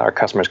in our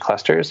customers'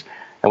 clusters,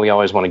 and we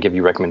always want to give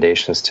you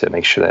recommendations to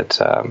make sure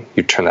that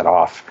you turn that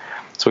off.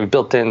 So we've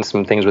built in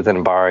some things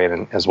within Ambari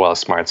and as well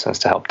as SmartSense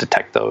to help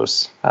detect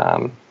those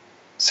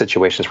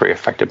situations where you're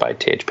affected by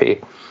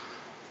THP.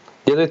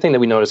 The other thing that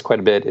we notice quite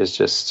a bit is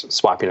just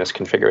swappiness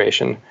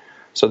configuration.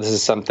 So this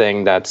is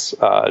something that's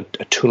a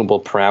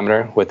tunable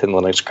parameter within the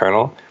Linux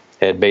kernel.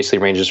 It basically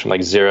ranges from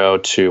like 0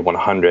 to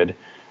 100.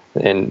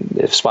 And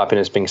if swapping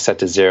is being set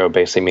to 0,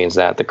 basically means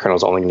that the kernel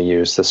is only going to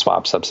use the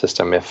swap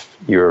subsystem if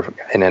you're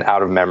in an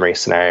out-of-memory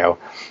scenario,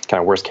 kind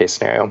of worst-case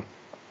scenario.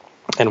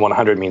 And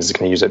 100 means it's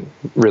going to use it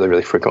really,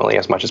 really frequently,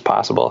 as much as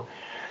possible.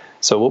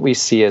 So what we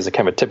see as a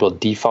kind of a typical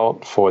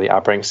default for the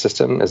operating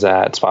system is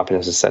that swapping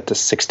is set to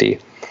 60.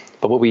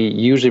 But what we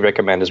usually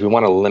recommend is we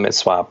want to limit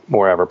swap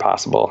wherever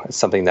possible. It's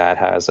something that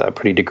has a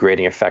pretty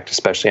degrading effect,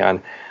 especially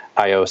on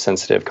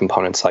I/O-sensitive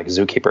components like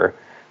Zookeeper.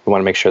 We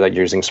want to make sure that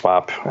you're using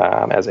swap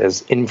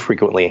as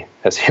infrequently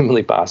as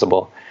humanly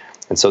possible.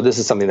 And so this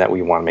is something that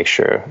we want to make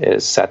sure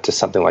is set to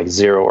something like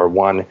 0 or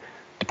 1,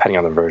 depending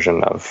on the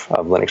version of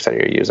Linux that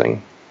you're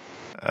using.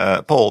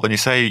 Paul, when you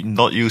say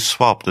not use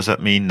swap, does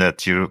that mean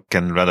that you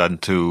can run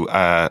into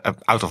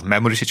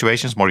out-of-memory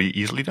situations more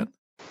easily then?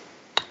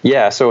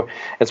 Yeah, so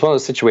it's one of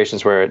those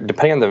situations where,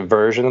 depending on the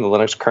version of the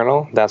Linux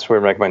kernel, that's where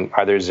we recommend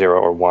either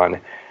 0 or 1.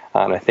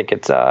 And I think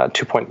it's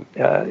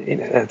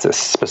it's a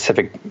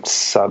specific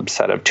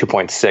subset of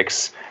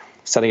 2.6.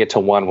 Setting it to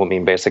 1 will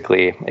mean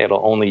basically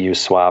it'll only use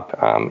swap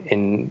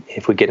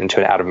if we get into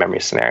an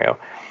out-of-memory scenario.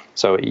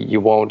 So you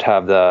won't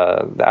have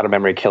the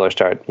out-of-memory killer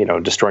start,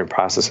 destroying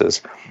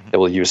processes. It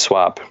will use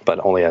swap,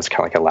 but only as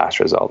kind of like a last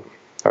result,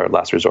 or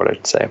last resort, I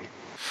should say.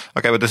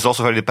 Okay, but this is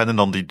also very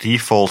dependent on the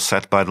default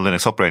set by the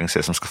Linux operating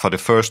systems. For the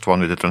first one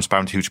with the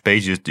transparent huge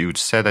pages, you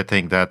said, I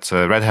think, that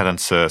Red Hat and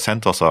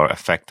CentOS are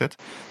affected,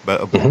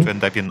 but Ubuntu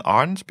and Debian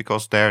aren't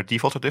because their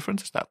defaults are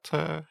different. Is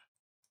that?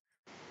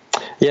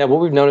 Yeah, what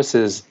we've noticed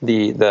is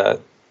the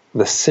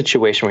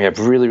situation where we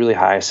have really, really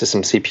high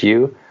system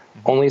CPU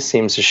only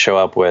seems to show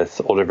up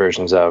with older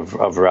versions of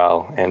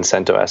RHEL and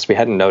CentOS. We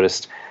hadn't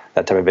noticed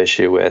that type of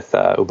issue with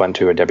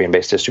Ubuntu or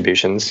Debian-based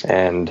distributions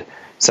and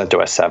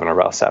CentOS 7 or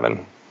RHEL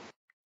 7.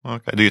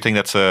 Okay. Do you think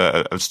that's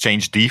a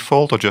changed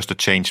default or just a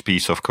changed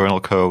piece of kernel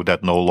code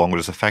that no longer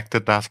is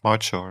affected that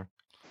much? Or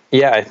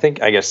yeah,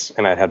 I guess,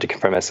 and I'd have to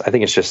confirm this, I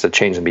think it's just a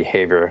change in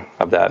behavior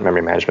of that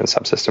memory management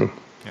subsystem.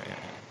 Yeah.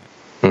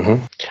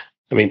 Mm-hmm.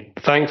 I mean,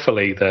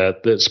 thankfully,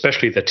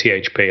 especially the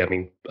THP, I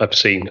mean, I've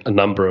seen a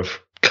number of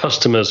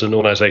customers and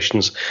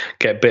organizations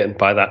get bitten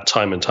by that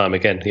time and time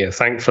again.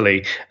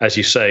 Thankfully, as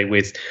you say,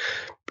 with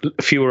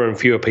fewer and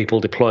fewer people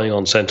deploying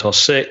on CentOS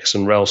 6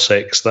 and RHEL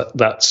 6,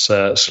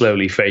 that's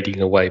slowly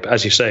fading away. But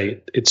as you say,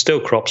 it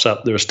still crops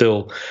up. There are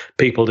still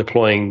people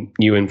deploying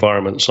new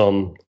environments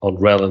on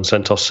RHEL and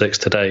CentOS 6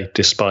 today,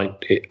 despite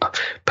it,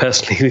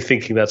 personally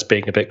thinking that's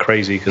being a bit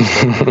crazy because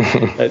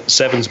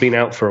 7's been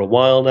out for a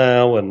while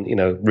now. And,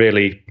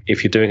 really,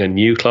 if you're doing a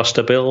new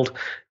cluster build,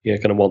 you're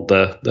going to want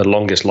the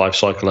longest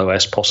lifecycle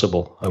OS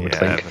possible, I would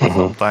think.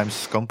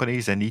 Sometimes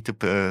companies, they need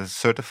to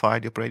certify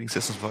the operating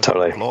systems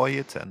before they deploy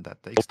it, and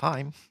that takes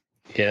time.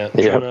 Yeah,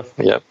 fair enough.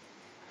 Yep.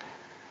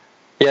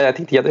 Yeah, I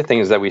think the other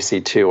things that we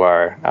see too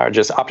are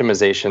just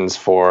optimizations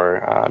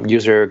for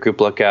user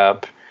group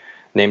lookup,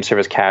 name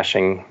service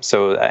caching.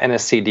 So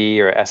NSCD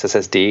or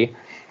SSSD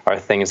are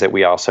things that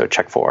we also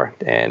check for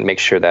and make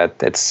sure that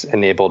it's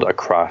enabled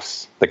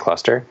across the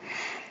cluster.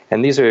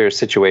 And these are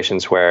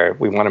situations where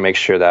we want to make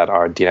sure that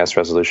our DNS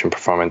resolution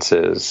performance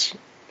is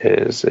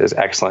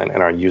excellent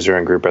and our user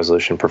and group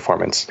resolution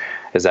performance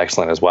is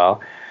excellent as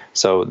well.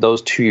 So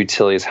those two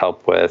utilities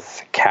help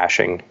with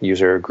caching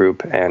user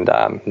group and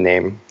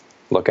name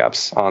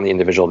lookups on the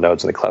individual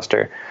nodes in the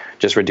cluster,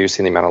 just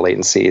reducing the amount of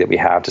latency that we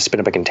have to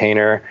spin up a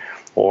container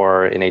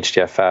or in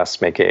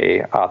HDFS make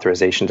a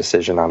authorization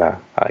decision on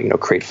a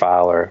create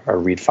file or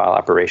read file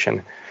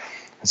operation.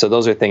 So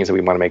those are things that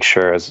we want to make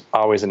sure is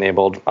always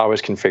enabled,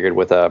 always configured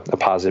with a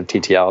positive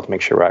TTL to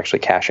make sure we're actually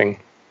caching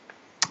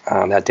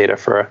that data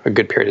for a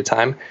good period of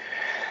time.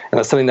 And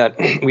that's something that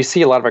we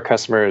see a lot of our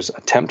customers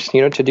attempt,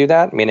 to do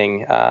that.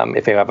 Meaning,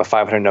 if they have a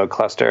 500 node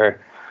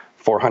cluster,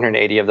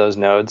 480 of those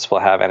nodes will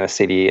have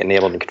NSCD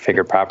enabled and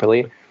configured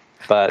properly.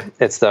 But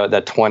it's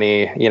the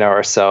 20,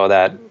 or so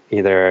that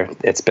either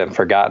it's been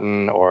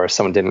forgotten or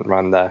someone didn't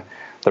run the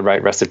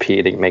right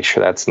recipe to make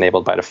sure that's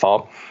enabled by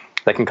default.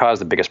 That can cause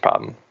the biggest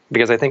problem.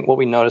 Because I think what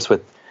we notice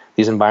with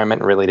these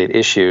environment-related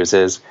issues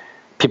is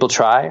people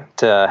try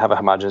to have a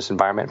homogeneous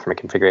environment from a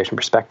configuration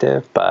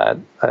perspective, but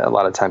a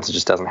lot of times it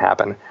just doesn't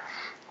happen,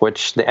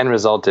 which the end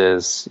result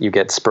is you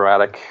get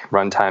sporadic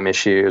runtime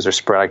issues or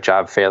sporadic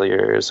job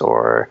failures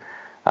or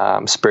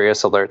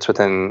spurious alerts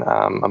within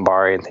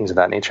Ambari and things of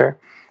that nature.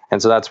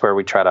 And so that's where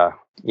we try to,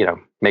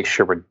 make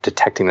sure we're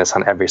detecting this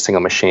on every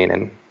single machine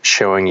and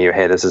showing you,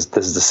 hey, this is a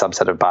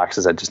subset of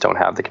boxes that just don't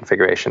have the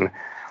configuration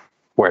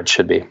where it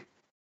should be.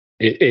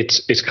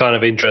 It's kind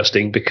of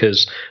interesting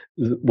because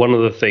one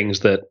of the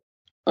things that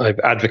I've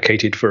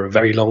advocated for a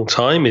very long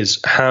time is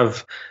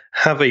have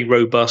a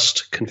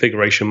robust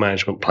configuration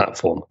management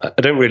platform.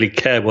 I don't really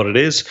care what it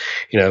is,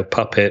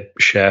 Puppet,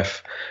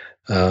 Chef,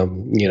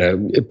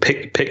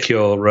 pick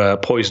your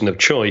poison of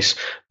choice,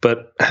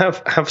 but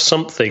have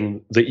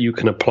something that you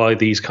can apply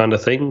these kind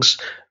of things,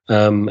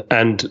 and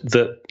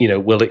that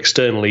will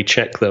externally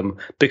check them,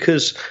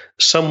 because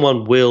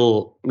someone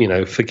will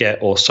forget,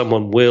 or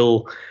someone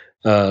will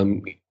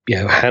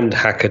hand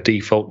hack a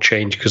default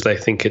change because they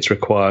think it's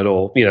required,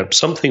 or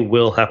something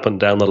will happen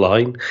down the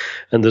line.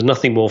 And there's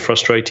nothing more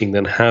frustrating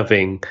than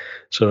having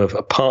sort of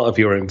a part of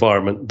your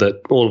environment that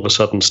all of a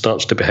sudden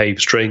starts to behave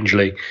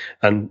strangely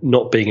and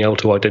not being able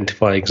to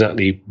identify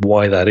exactly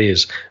why that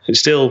is. It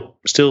still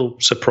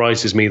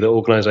surprises me that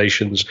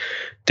organizations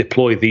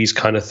deploy these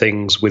kind of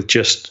things with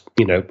just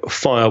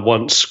fire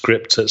once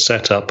scripts at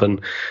setup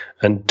and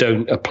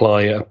don't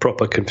apply a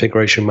proper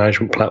configuration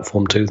management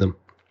platform to them.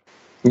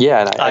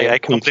 Yeah, and I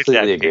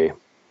completely agree.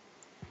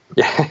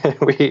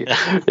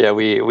 Yeah,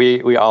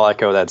 we all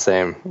echo that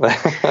same.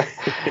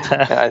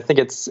 I think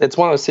it's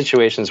one of those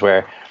situations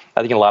where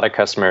I think a lot of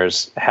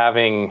customers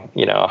having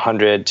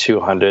 100,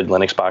 200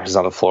 Linux boxes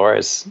on the floor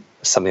is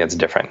something that's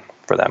different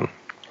for them,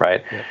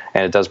 right? Yeah.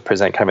 And it does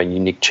present kind of a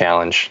unique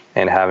challenge.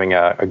 And having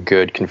a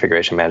good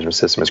configuration management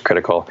system is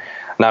critical,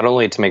 not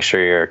only to make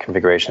sure your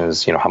configuration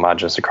is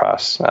homogeneous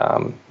across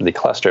the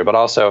cluster, but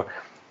also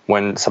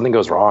when something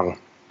goes wrong.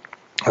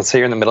 Let's say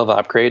you're in the middle of an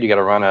upgrade, you got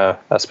to run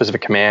a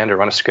specific command or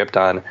run a script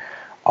on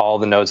all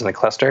the nodes in the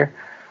cluster.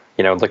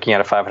 Looking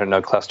at a 500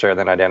 node cluster, and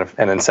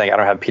then saying I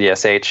don't have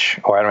PDSH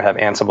or I don't have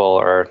Ansible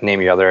or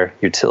name your other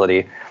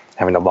utility.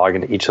 Having to log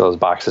into each of those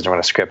boxes to run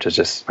a script is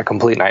just a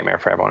complete nightmare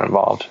for everyone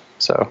involved.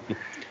 So,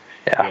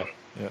 yeah.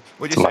 Yeah.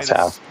 Would you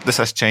say this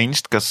has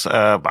changed? Because,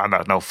 I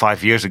don't know,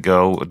 5 years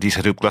ago, these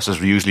Hadoop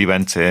clusters usually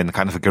went in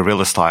kind of a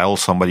guerrilla style.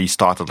 Somebody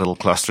started a little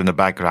cluster in the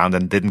background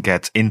and didn't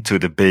get into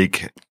the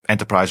big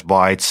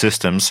enterprise-wide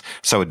systems,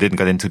 so it didn't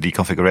get into the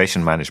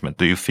configuration management.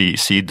 Do you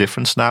see a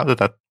difference now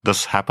that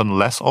does happen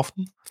less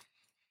often?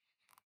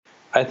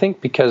 I think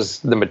because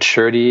the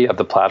maturity of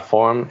the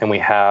platform, and we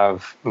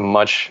have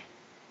much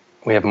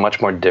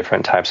more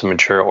different types of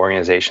mature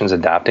organizations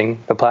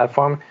adapting the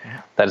platform,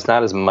 that it's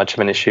not as much of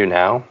an issue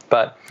now.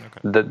 But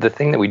the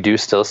thing that we do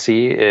still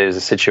see is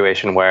a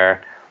situation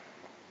where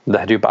the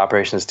Hadoop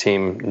operations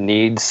team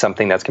needs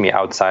something that's going to be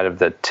outside of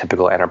the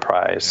typical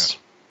enterprise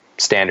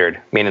standard,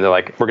 meaning they're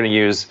like, we're going to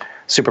use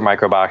super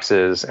micro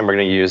boxes and we're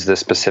going to use this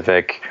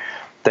specific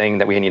thing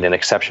that we need an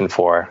exception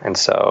for. And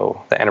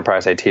so the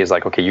enterprise IT is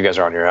like, okay, you guys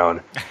are on your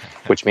own,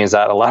 which means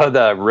that a lot of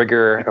the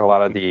rigor and a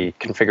lot of the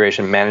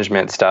configuration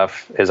management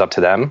stuff is up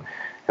to them.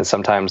 And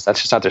sometimes that's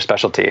just not their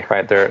specialty,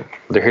 right? They're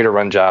here to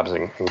run jobs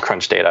and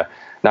crunch data,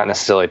 not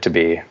necessarily to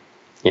be,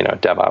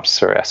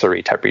 DevOps or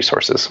SRE type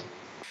resources.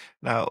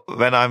 Now,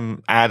 when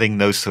I'm adding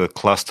nodes to a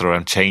cluster,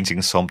 I'm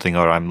changing something,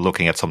 or I'm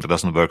looking at something that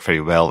doesn't work very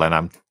well, and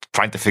I'm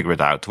trying to figure it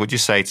out, would you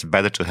say it's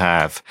better to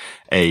have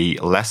a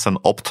less than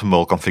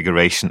optimal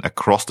configuration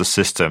across the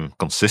system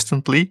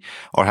consistently,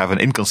 or have an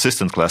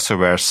inconsistent cluster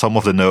where some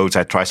of the nodes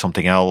I try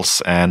something else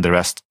and the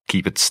rest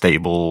keep it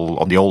stable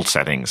on the old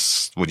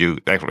settings? Would you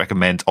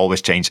recommend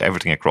always change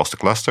everything across the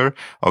cluster,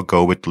 or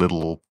go with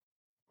little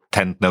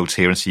 10 nodes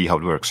here and see how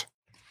it works?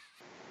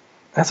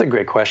 That's a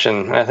great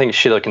question. I think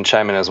Sheila can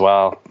chime in as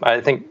well. I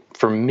think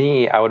for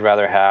me, I would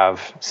rather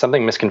have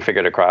something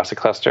misconfigured across a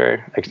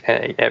cluster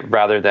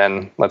rather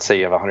than, let's say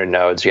you have 100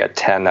 nodes, you got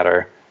 10 that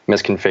are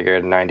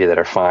misconfigured, 90 that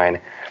are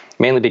fine.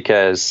 Mainly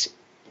because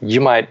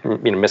you might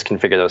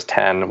misconfigure those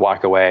 10,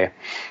 walk away.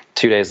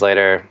 2 days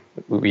later,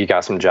 you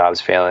got some jobs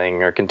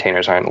failing or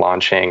containers aren't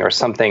launching or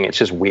something. It's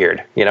just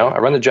weird. I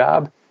run the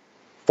job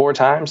 4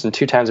 times and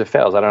 2 times it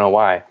fails. I don't know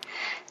why.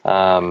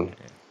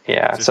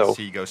 So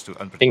goes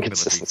to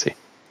inconsistency.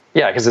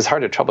 Yeah, because it's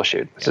hard to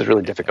troubleshoot. This is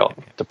really difficult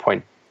to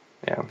point.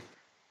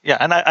 Yeah,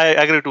 and I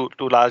agree to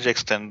a large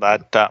extent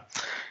that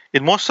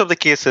in most of the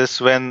cases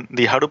when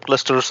the Hadoop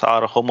clusters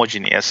are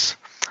homogeneous,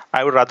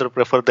 I would rather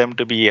prefer them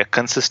to be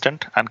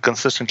consistent and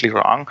consistently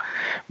wrong,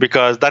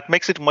 because that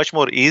makes it much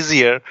more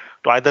easier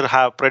to either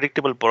have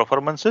predictable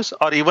performances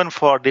or even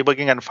for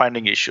debugging and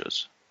finding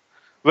issues.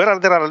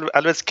 there are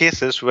always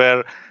cases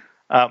where,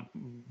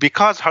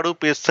 because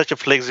Hadoop is such a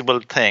flexible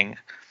thing,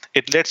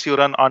 it lets you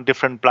run on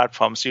different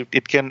platforms.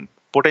 It can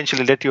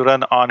potentially let you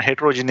run on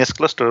heterogeneous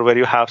cluster where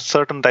you have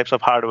certain types of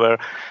hardware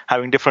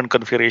having different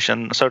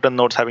configuration, certain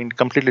nodes having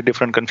completely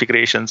different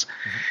configurations.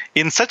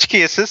 In such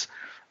cases,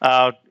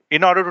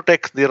 in order to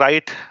take the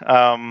right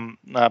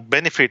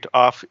benefit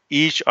of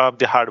each of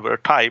the hardware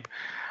type,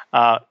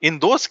 in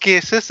those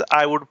cases,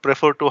 I would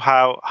prefer to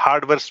have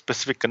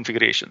hardware-specific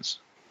configurations.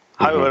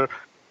 However,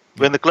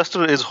 when the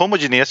cluster is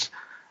homogeneous,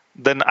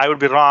 then I would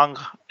be wrong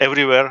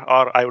everywhere,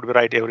 or I would be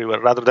right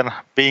everywhere, rather than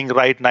being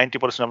right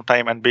 90% of the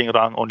time and being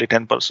wrong only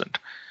 10%,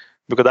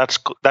 because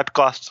that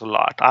costs a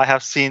lot. I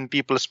have seen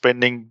people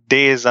spending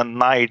days and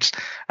nights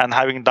and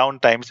having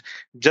downtimes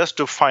just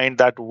to find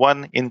that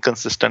one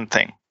inconsistent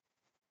thing.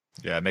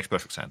 Yeah, it makes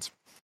perfect sense.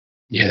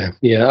 Yeah.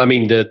 I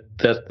mean,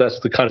 that's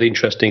the kind of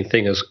interesting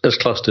thing. As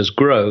clusters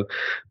grow,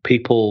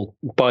 people,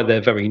 by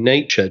their very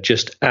nature,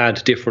 just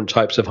add different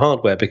types of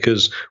hardware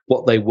because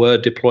what they were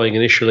deploying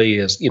initially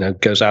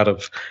goes out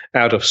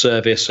of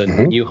service,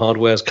 and new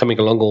hardware is coming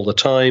along all the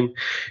time.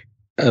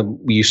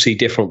 You see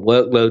different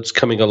workloads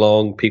coming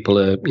along. People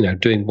are,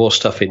 doing more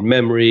stuff in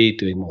memory,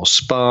 doing more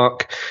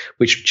Spark,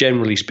 which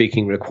generally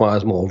speaking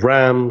requires more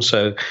RAM.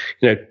 So,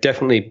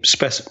 definitely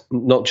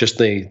not just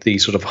the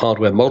sort of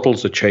hardware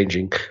models are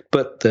changing,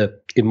 but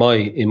in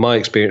my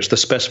experience, the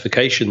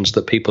specifications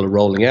that people are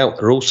rolling out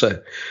are also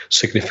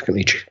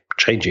significantly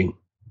changing.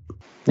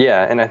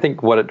 Yeah, and I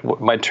think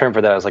what my term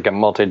for that is like a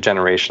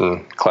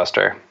multi-generation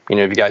cluster.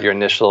 If you got your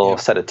initial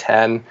set of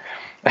 10,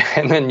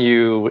 and then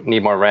you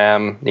need more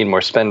RAM, need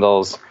more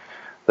spindles,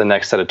 the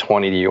next set of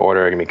 20 that you order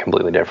are going to be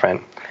completely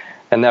different.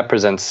 And that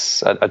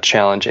presents a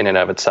challenge in and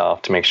of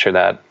itself to make sure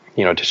that,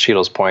 to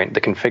Sheetal's point,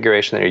 the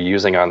configuration that you're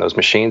using on those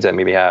machines that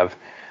maybe have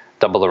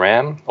double the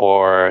RAM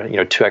or,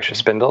 2 extra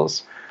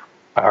spindles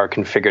are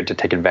configured to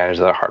take advantage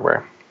of the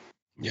hardware.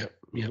 Yep.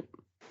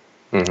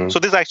 So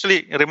this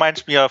actually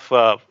reminds me of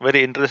a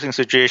very interesting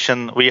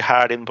situation we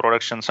had in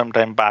production some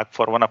time back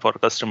for one of our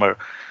customers,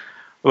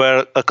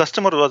 where a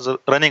customer was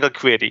running a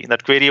query.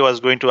 That query was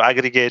going to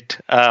aggregate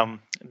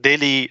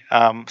daily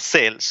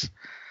sales.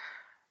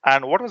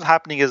 And what was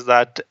happening is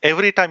that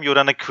every time you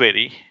run a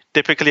query,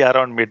 typically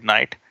around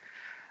midnight,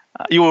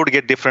 you would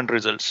get different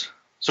results.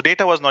 So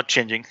data was not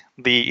changing.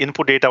 The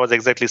input data was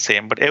exactly the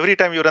same. But every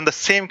time you run the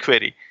same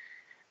query,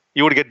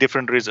 you would get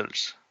different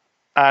results.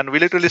 And we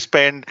literally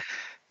spent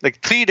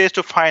like 3 days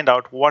to find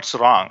out what's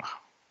wrong.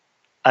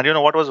 And you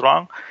know what was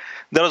wrong?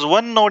 There was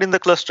one node in the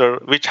cluster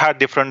which had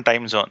different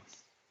time zone.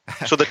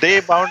 So the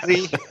day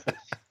boundary,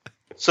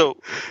 so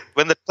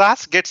when the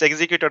task gets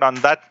executed on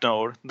that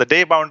node, the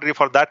day boundary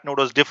for that node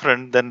was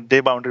different than day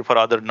boundary for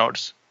other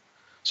nodes.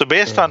 So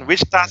based on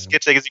which task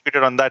gets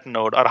executed on that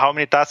node or how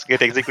many tasks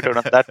get executed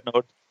on that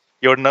node,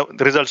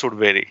 the results would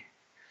vary.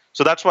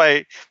 So that's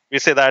why we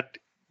say that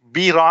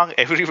be wrong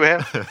everywhere.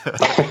 Right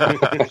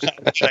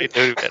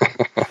everywhere.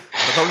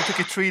 That only took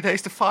you 3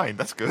 days to find.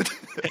 That's good.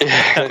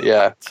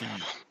 Yeah.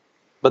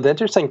 But the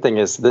interesting thing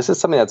is, this is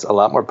something that's a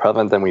lot more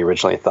prevalent than we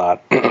originally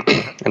thought,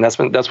 and that's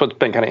what's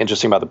been kind of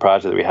interesting about the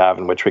project that we have,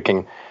 in which we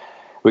can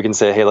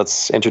say, hey,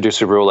 let's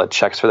introduce a rule that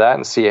checks for that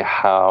and see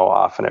how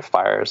often it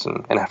fires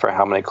and for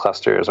how many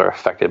clusters are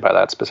affected by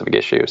that specific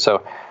issue.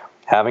 So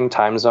having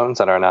time zones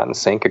that are not in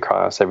sync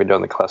across every node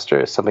in the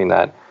cluster is something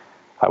that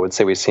I would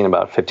say we've seen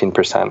about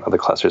 15% of the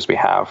clusters we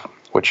have,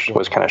 which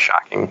was kind of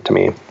shocking to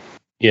me.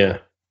 Yeah.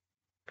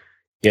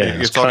 Yeah,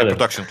 you're talking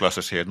production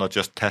clusters here, not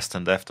just test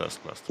and dev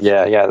test clusters.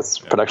 Yeah, it's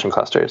production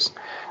clusters.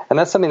 And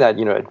that's something that,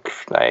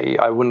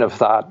 I wouldn't have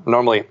thought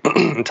normally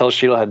until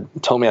Sheetal had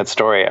told me that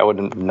story, I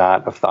would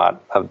not have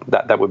thought of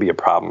that would be a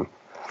problem.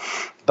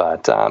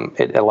 But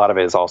a lot of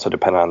it is also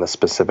dependent on the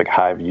specific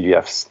Hive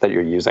UDFs that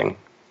you're using.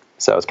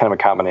 So it's kind of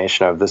a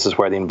combination of this is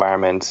where the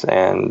environment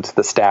and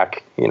the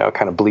stack,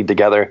 kind of bleed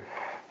together.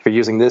 If you're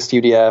using this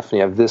UDF and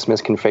you have this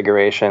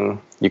misconfiguration,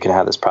 you can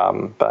have this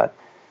problem. But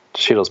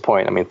to Sheetal's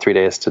point, 3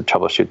 days to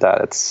troubleshoot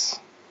that, it's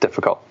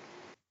difficult.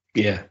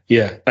 Yeah,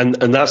 and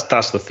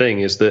that's the thing,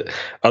 is that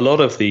a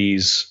lot of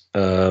these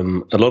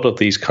kind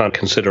of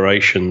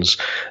considerations,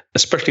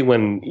 especially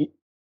when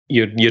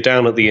you're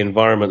down at the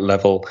environment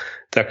level,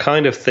 they're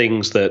kind of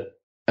things that,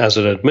 as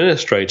an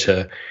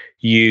administrator,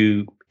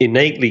 you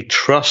innately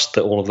trust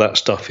that all of that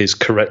stuff is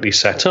correctly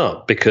set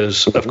up,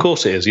 because of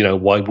course it is.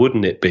 Why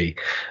wouldn't it be?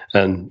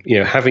 And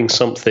having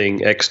something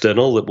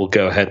external that will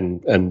go ahead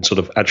and sort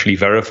of actually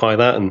verify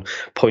that and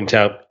point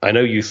out, I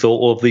know you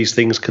thought all of these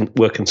things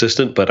were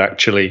consistent, but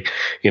actually,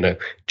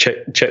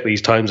 check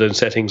these time zone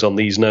settings on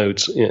these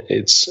nodes.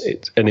 It's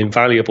an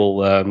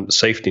invaluable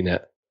safety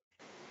net.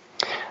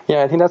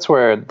 Yeah, I think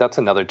that's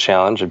another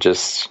challenge of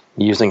just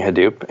using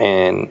Hadoop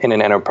in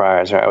an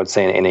enterprise, or I would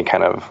say in any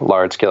kind of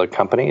large-scale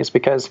companies,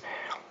 because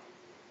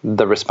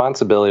the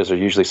responsibilities are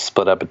usually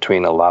split up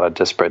between a lot of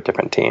disparate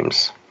different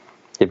teams.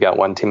 You've got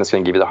one team that's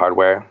going to give you the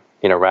hardware,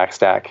 rack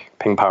stack,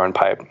 ping, power, and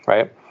pipe,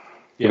 right?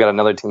 You've got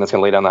another team that's going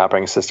to lay down the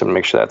operating system and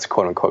make sure that's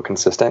quote-unquote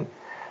consistent.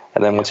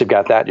 And then once you've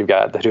got that, you've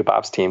got the Hadoop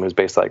ops team who's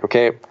basically like,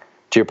 okay,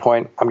 to your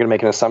point, I'm going to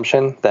make an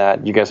assumption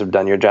that you guys have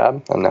done your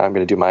job, and now I'm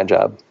going to do my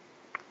job.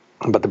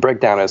 But the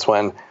breakdown is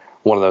when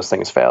one of those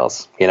things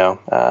fails.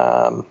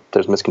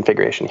 There's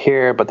misconfiguration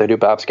here, but the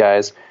Hadoop Ops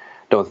guys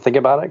don't think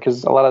about it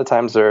because a lot of the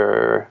times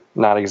they're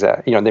not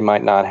exact. They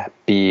might not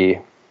be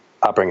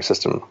operating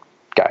system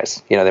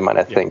guys. They might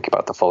not think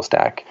about the full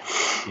stack.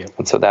 Yep.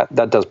 And so that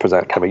does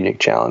present kind of a unique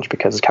challenge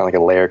because it's kind of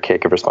like a layer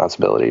cake of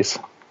responsibilities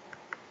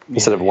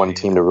instead of one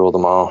team to rule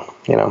them all.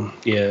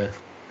 Yeah.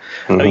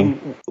 I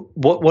mean,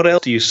 what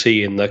else do you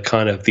see in the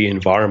kind of the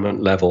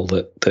environment level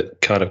that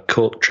kind of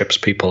trips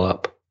people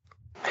up?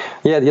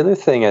 Yeah, the other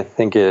thing I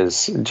think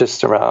is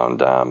just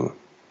around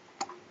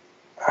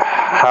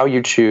where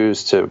you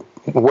choose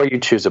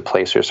to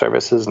place your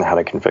services and how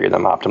to configure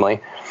them optimally.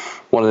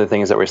 One of the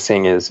things that we're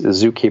seeing is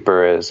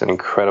Zookeeper is an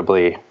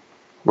incredibly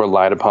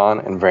relied upon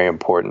and very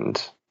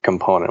important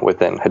component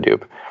within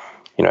Hadoop.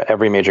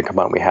 Every major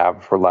component we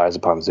have relies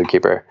upon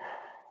Zookeeper.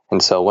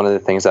 And so one of the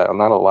things that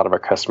not a lot of our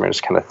customers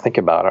kind of think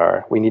about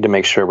are we need to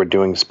make sure we're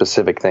doing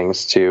specific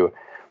things to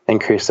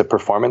increase the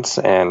performance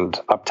and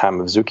uptime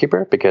of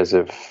Zookeeper, because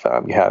if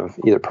you have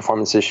either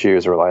performance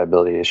issues or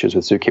reliability issues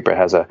with Zookeeper, it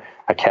has a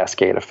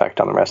cascade effect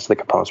on the rest of the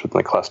components within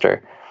the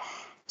cluster.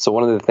 So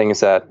one of the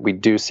things that we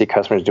do see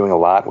customers doing a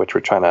lot, which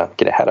we're trying to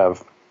get ahead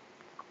of,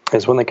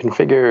 is when they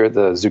configure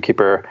the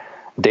Zookeeper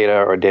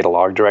data or data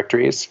log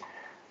directories,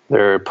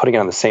 they're putting it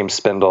on the same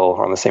spindle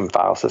or on the same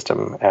file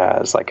system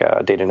as like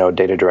a data node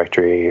data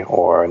directory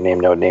or a name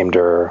node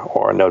namedir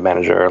or a node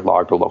manager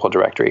logged or local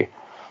directory.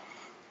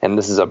 And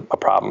this is a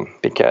problem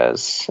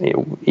because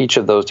each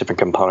of those different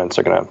components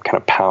are going to kind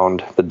of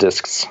pound the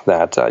disks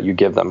that you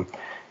give them.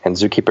 And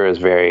Zookeeper is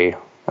very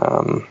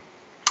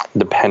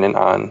dependent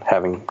on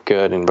having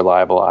good and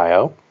reliable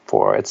I/O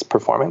for its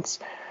performance.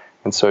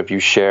 And so if you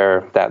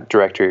share that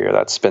directory or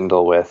that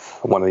spindle with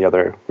one of the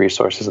other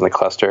resources in the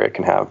cluster, it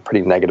can have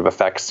pretty negative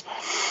effects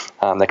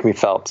that can be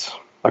felt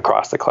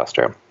across the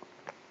cluster.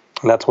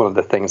 And that's one of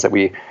the things that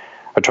we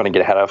are trying to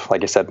get ahead of.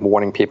 Like I said,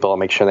 warning people,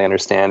 make sure they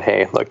understand,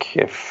 hey, look,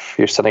 if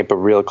you're setting up a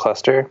real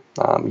cluster,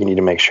 you need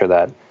to make sure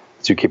that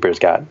Zookeeper's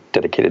got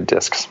dedicated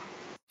disks.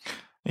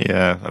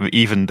 Yeah, I mean,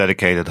 even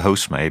dedicated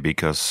hosts may,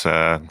 because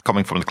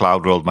coming from the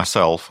cloud world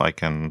myself, I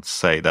can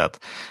say that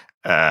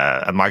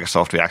at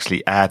Microsoft, we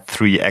actually add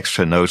 3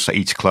 extra nodes to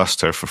each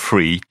cluster for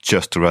free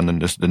just to run the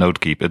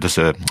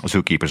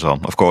Zookeepers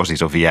on. Of course,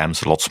 these are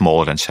VMs, a lot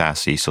smaller than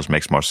chassis, so it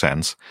makes more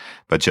sense.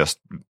 But just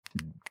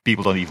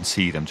people don't even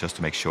see them, just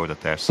to make sure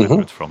that they're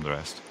separate from the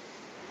rest.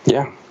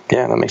 Yeah,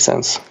 that makes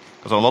sense.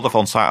 Because a lot of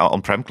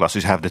on-prem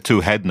clusters have the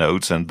 2 head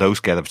nodes, and those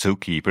get a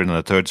Zookeeper, and then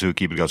the third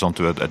Zookeeper goes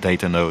onto a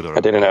data node. Or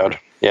a data node,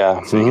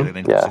 yeah. So you get an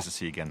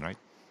inconsistency again, right?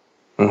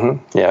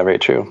 Yeah, very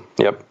true.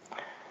 Yep.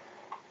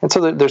 And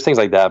so there's things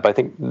like that. But I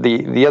think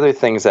the other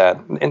things that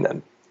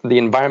in the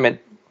environment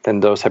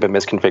and those type of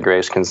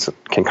misconfigurations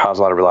can cause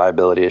a lot of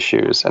reliability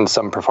issues and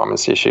some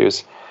performance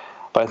issues.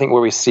 But I think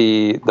where we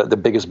see the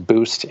biggest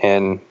boost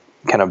in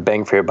kind of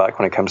bang for your buck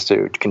when it comes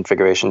to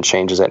configuration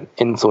changes that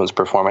influence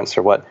performance,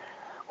 or what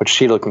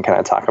Sheetal can kind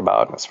of talk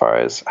about as far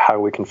as how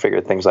we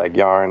configure things like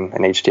Yarn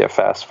and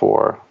HDFS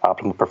for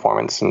optimal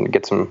performance and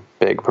get some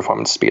big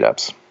performance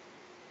speed-ups.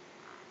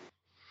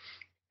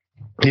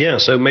 Yeah,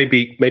 so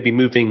maybe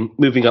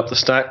moving up the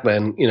stack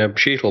then,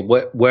 Sheetal,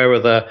 where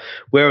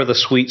are the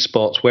sweet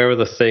spots? Where are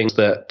the things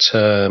that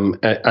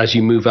as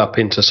you move up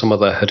into some of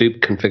the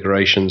Hadoop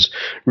configurations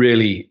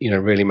really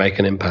make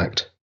an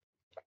impact?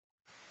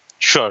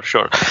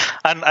 Sure.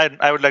 And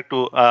I would like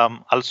to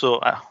also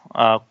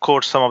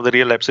quote some of the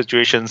real life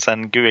situations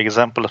and give you an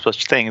example of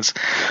such things.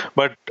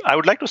 But I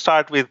would like to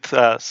start with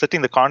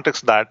setting the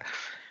context that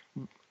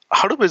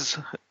Hadoop is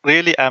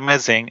really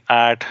amazing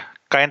at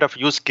kind of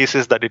use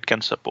cases that it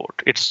can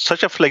support. It's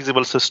such a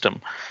flexible system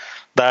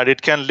that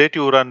it can let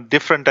you run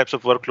different types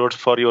of workloads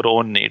for your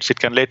own needs. It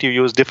can let you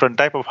use different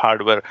type of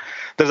hardware.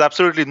 There's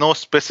absolutely no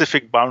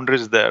specific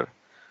boundaries there.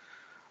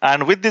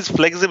 And with this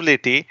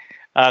flexibility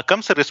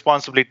comes the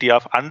responsibility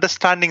of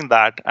understanding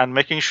that and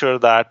making sure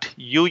that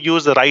you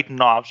use the right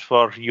knobs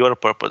for your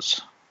purpose.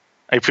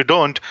 If you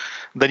don't,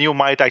 then you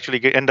might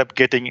actually end up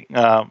getting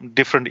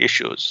different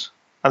issues.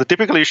 And the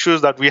typical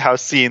issues that we have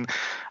seen,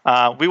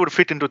 we would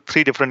fit into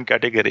 3 different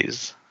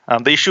categories.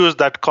 The issues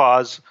that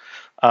cause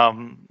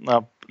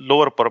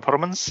lower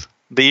performance,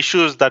 the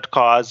issues that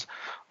cause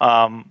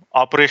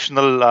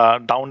operational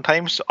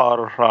downtimes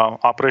or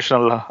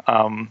operational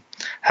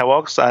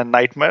havocs and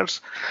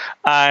nightmares,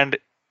 and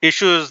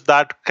issues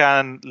that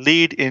can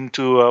lead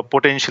into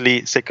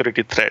potentially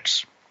security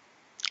threats.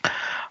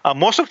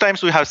 Most of the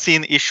times we have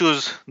seen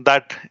issues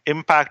that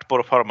impact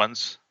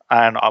performance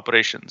and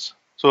operations.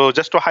 So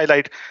just to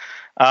highlight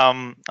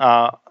some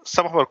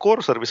of our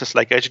core services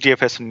like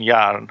HDFS and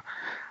Yarn,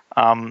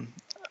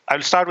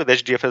 I'll start with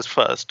HDFS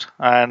first.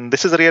 And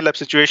this is a real life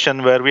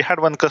situation where we had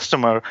one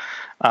customer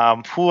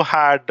who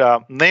had a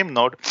name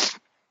node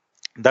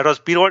that was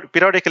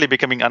periodically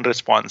becoming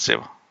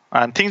unresponsive.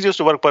 And things used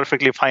to work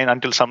perfectly fine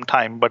until some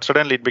time, but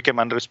suddenly it became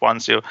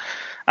unresponsive.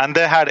 And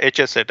they had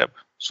HS setup.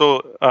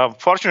 So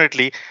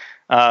fortunately,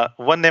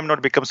 one name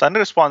node becomes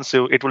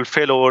unresponsive, it will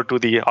fail over to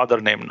the other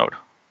name node.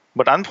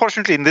 But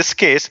unfortunately, in this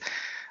case,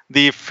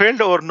 the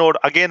failed over node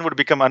again would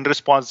become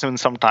unresponsive in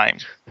some time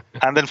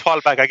and then fall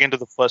back again to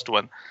the first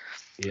one.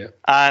 Yeah.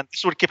 And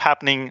this would keep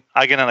happening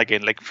again and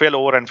again, like fail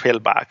over and fail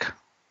back.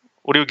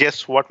 Would you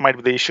guess what might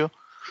be the issue?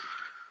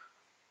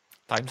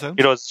 Time zone?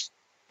 It was,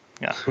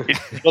 yeah.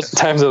 It was,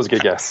 Time zone's a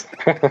good guess.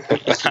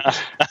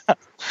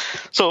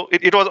 So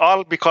it was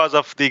all because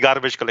of the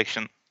garbage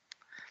collection.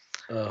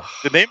 Ugh.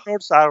 The name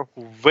nodes are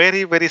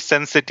very, very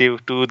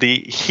sensitive to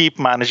the heap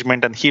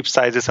management and heap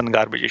sizes and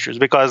garbage issues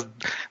because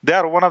they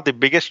are one of the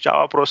biggest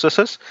Java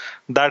processes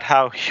that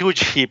have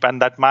huge heap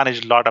and that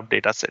manage a lot of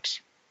data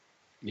sets.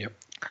 Yep.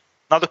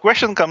 Now the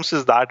question comes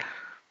is that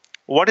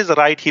what is the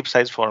right heap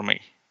size for me?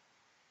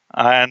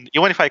 And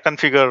even if I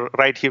configure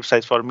right heap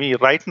size for me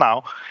right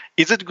now,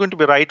 is it going to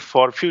be right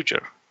for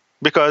future?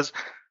 Because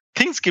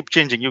things keep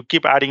changing. You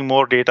keep adding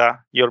more data,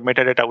 your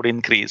metadata would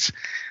increase.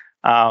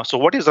 So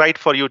what is right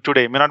for you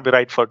today may not be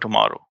right for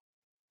tomorrow.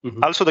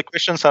 Mm-hmm. Also, the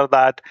questions are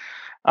that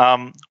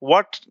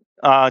what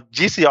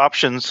GC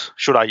options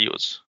should I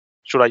use?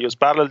 Should I use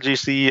parallel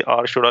GC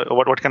or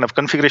what kind of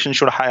configuration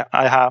should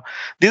I have?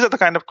 These are the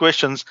kind of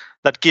questions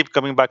that keep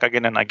coming back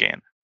again and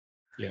again.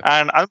 Yeah.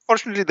 And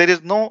unfortunately, there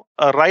is no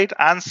right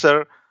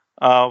answer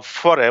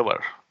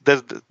forever.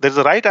 There's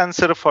a right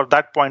answer for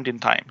that point in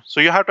time. So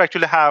you have to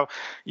actually have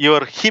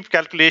your heap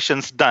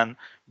calculations done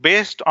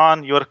based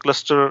on your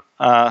cluster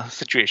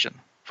situation.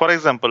 For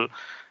example,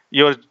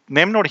 your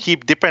name node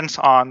heap depends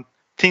on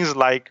things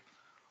like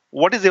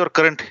what is your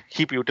current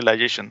heap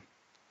utilization,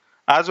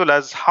 as well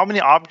as how many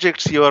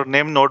objects your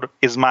name node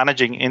is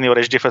managing in your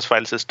HDFS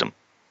file system.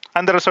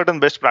 And there are certain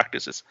best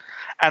practices.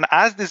 And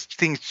as these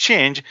things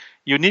change,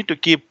 you need to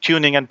keep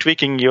tuning and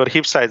tweaking your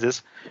heap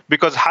sizes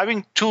because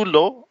having too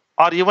low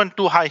or even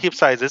too high heap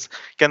sizes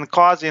can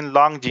cause in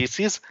long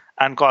GCs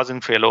and cause in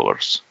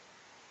failovers.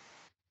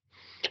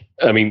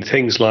 I mean,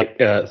 things like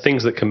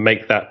things that can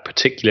make that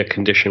particular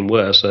condition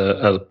worse,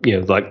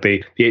 like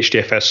the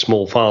HDFS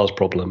small files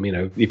problem.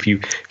 If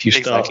you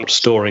start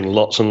storing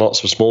lots and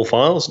lots of small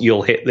files,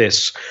 you'll hit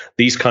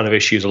these kind of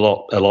issues a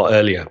lot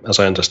earlier, as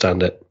I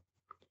understand it.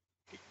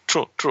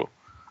 True,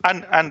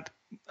 and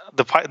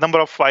the number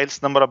of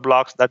files, number of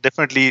blocks, that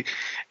definitely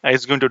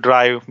is going to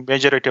drive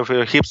majority of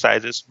your heap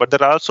sizes. But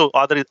there are also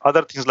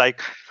other things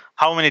like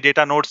how many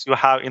data nodes you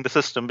have in the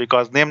system,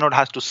 because name node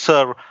has to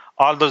serve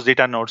all those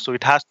data nodes, so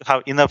it has to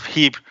have enough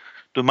heap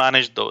to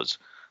manage those.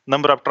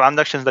 Number of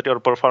transactions that you're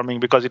performing,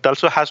 because it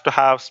also has to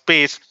have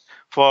space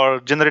for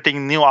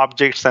generating new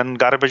objects and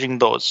garbaging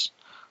those.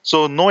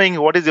 So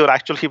knowing what is your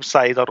actual heap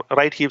size or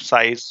right heap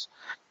size,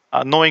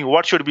 knowing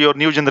what should be your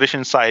new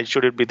generation size,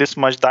 should it be this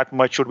much, that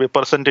much, should be a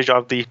percentage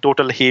of the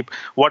total heap,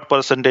 what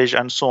percentage,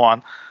 and so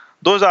on.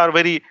 Those are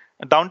very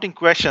daunting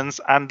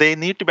questions, and they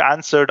need to be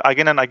answered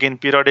again and again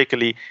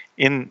periodically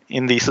in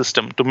the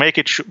system to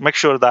make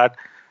sure that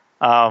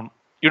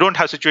you don't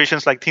have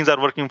situations like things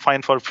are working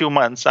fine for a few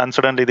months and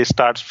suddenly they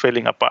start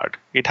failing apart.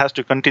 It has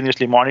to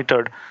continuously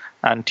monitored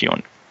and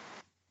tuned.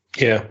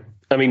 Yeah.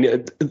 I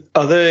mean,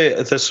 are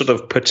there sort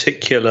of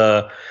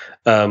particular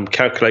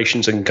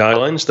calculations and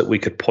guidelines that we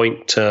could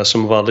point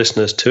some of our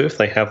listeners to if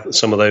they have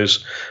some of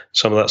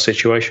that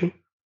situation?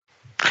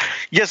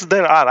 Yes,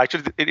 there are.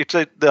 Actually,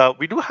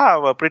 we do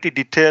have a pretty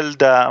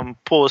detailed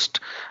post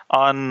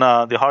on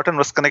the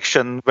Hortonworks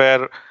connection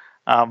where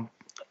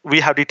we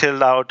have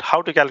detailed out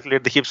how to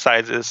calculate the heap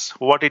sizes,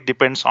 what it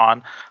depends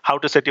on, how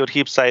to set your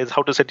heap size,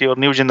 how to set your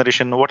new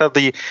generation, what are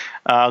the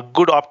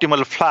good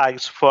optimal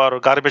flags for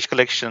garbage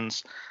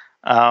collections.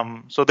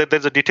 So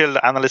there's a detailed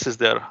analysis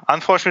there.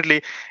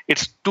 Unfortunately,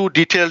 it's too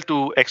detailed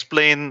to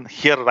explain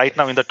here right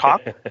now in the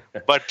talk.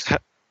 But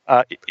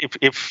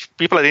if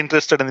people are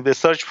interested and they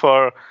search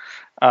for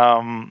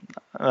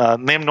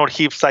name node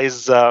heap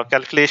size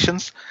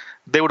calculations,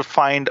 they would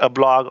find a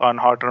blog on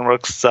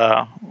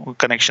Hortonworks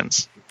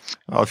connections.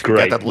 Well, if you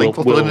get that link,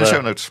 we'll put it in the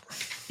show notes.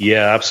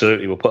 Yeah,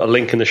 absolutely. We'll put a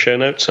link in the show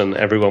notes, and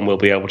everyone will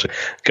be able to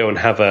go and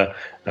have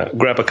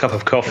grab a cup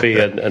of coffee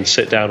and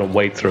sit down and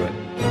wade through it.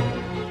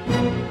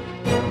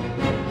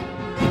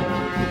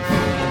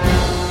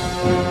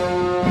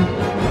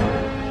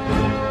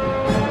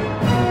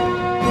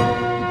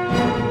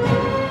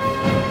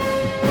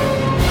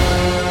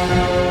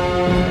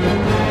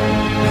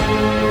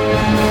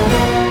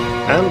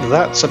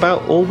 That's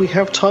about all we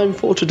have time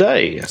for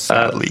today.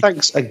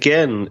 Thanks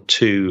again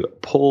to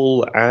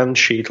Paul and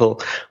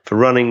Sheetal for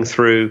running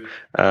through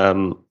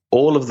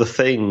all of the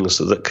things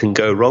that can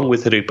go wrong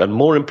with Hadoop, and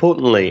more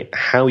importantly,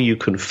 how you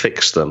can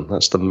fix them.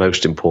 That's the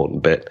most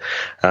important bit.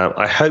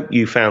 I hope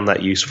you found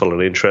that useful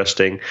and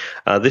interesting.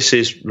 This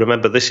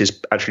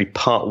is actually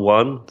part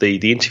one.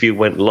 The interview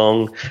went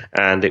long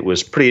and it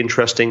was pretty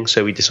interesting,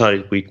 so we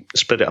decided we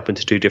split it up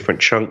into two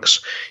different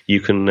chunks. You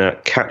can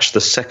catch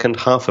the second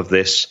half of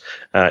this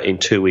in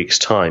 2 weeks'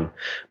 time.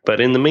 But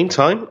in the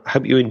meantime, I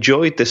hope you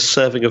enjoyed this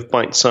serving of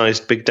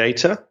bite-sized big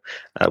data.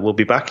 We'll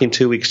be back in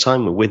 2 weeks'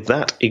 time with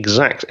that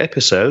exact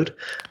episode.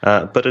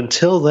 But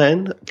until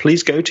then,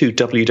 please go to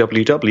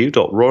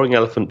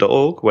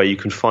www.roaringelephant.org, where you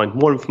can find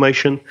more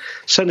information,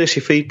 send us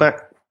your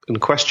feedback and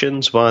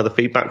questions via the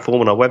feedback form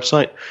on our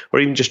website, or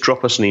even just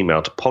drop us an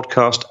email to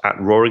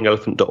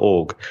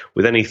podcast@roaringelephant.org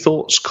with any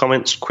thoughts,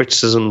 comments,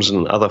 criticisms,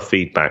 and other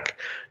feedback.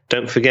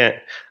 Don't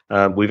forget,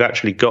 we've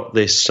actually got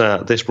this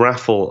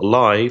raffle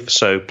live,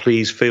 so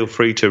please feel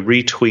free to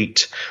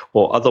retweet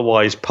or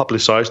otherwise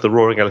publicize the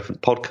Roaring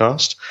Elephant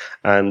podcast,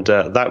 and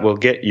that will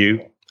get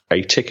you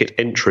a ticket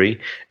entry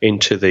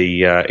into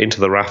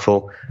the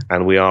raffle.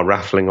 And we are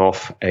raffling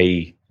off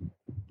a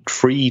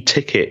free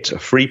ticket, a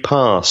free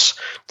pass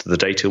to the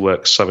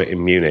DataWorks Summit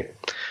in Munich.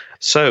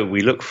 So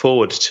we look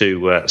forward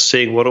to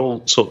seeing what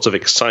all sorts of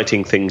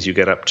exciting things you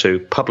get up to,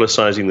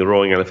 publicizing the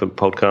Roaring Elephant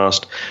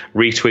podcast,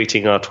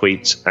 retweeting our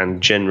tweets,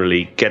 and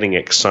generally getting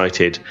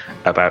excited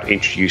about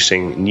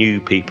introducing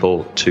new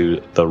people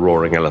to the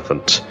Roaring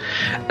Elephant.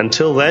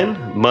 Until then,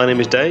 my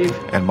name is Dave.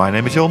 And my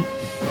name is John.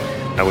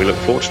 And we look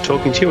forward to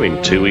talking to you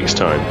in 2 weeks'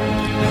 time.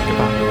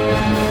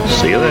 Goodbye.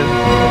 See you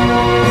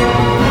then.